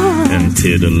and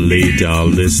titillate our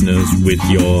listeners with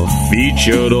your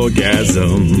featured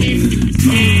orgasm.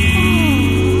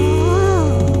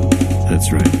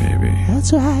 That's right, baby.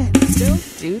 That's right.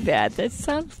 Don't do that. That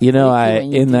sounds.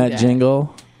 In that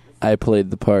jingle, I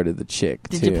played the part of the chick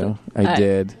too. I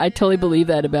did. I totally believe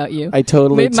that about you. I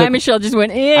totally. My Michelle just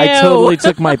went. Ew. I totally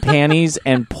took my panties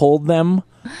and pulled them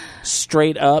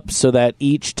straight up so that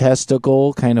each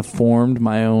testicle kind of formed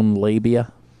my own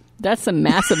labia. That's some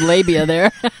massive labia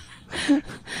there.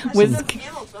 With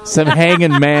some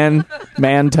hanging man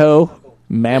toe,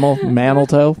 mammal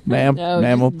toe,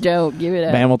 mammal. Don't give it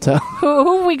up. Mammal toe.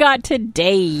 Who we got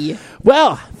today?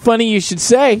 Well, funny you should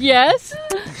say. Yes.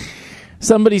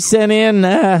 Somebody sent in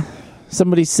a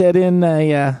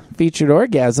featured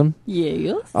orgasm.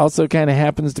 Yes. Also kind of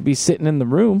happens to be sitting in the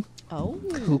room. Oh,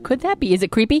 who could that be? Is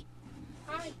it creepy?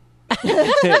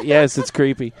 Yes, it's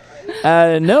creepy.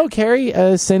 No, Carrie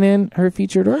sent in her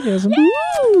featured orgasm.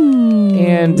 Ooh.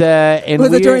 And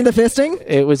was it during the fisting?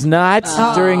 It was not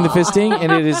during the fisting,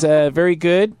 and it is very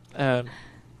good. Had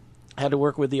to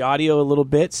work with the audio a little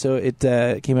bit, so it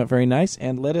came out very nice.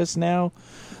 And let us now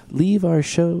leave our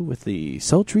show with the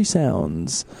sultry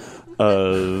sounds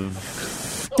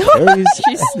of Carrie's.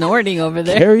 She's snorting over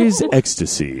there. Carrie's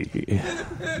ecstasy.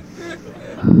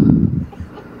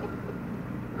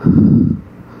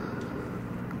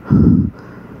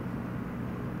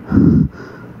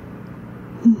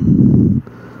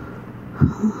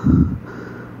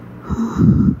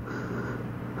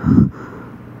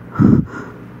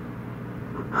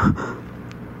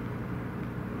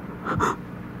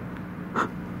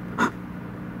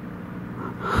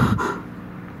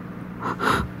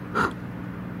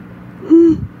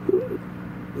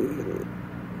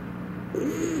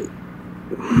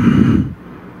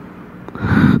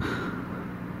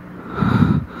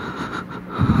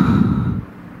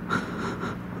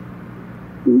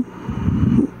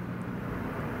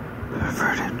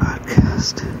 Perverted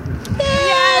Podcast.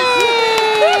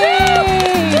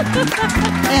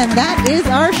 And that is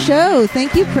our show.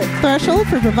 Thank you, Threshold,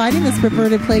 for providing this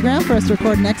perverted playground for us to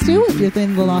record next to. If you're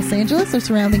in the Los Angeles or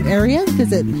surrounding area,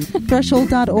 visit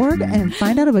threshold.org and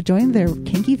find out about joining their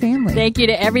kinky family. Thank you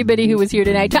to everybody who was here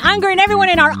tonight. To Unger and everyone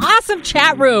in our awesome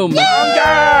chat room.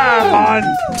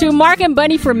 To Mark and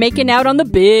Bunny for making out on the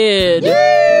bid.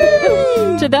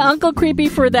 To the Uncle Creepy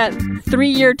for that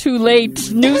 3-year too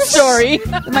late news story.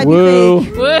 It might be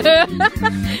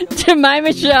fake. To my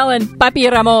Michelle and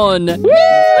Papi Ramon. Woo!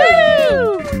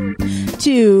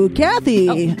 to Kathy.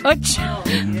 Oh, To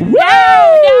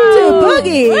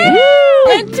Boogie.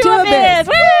 And to Abyss.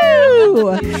 Woo!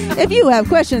 If you have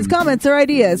questions, comments, or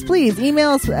ideas, please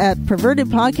email us at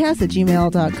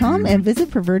pervertedpodcast@gmail.com and visit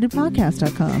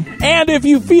pervertedpodcast.com. And if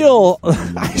you feel,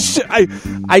 I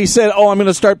said, I'm going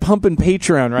to start pumping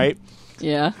Patreon, right?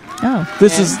 Yeah. Oh.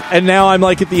 And now I'm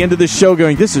like at the end of the show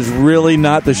going, this is really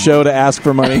not the show to ask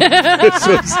for money. This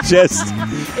was just...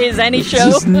 Is any show?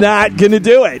 Just not going to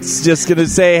do it. It's just going to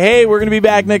say, hey, we're going to be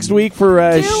back next week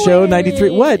for show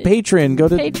 93. What? Patreon. Go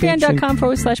to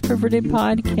Patreon.com/perverted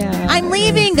podcast. I'm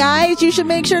leaving, guys. You should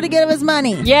make sure to give us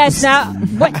money. Yes. Now,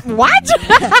 what?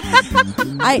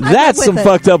 That's some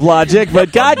fucked up logic,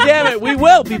 but God damn it, we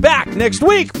will be back next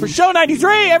week for show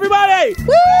 93, everybody!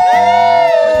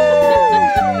 Woo!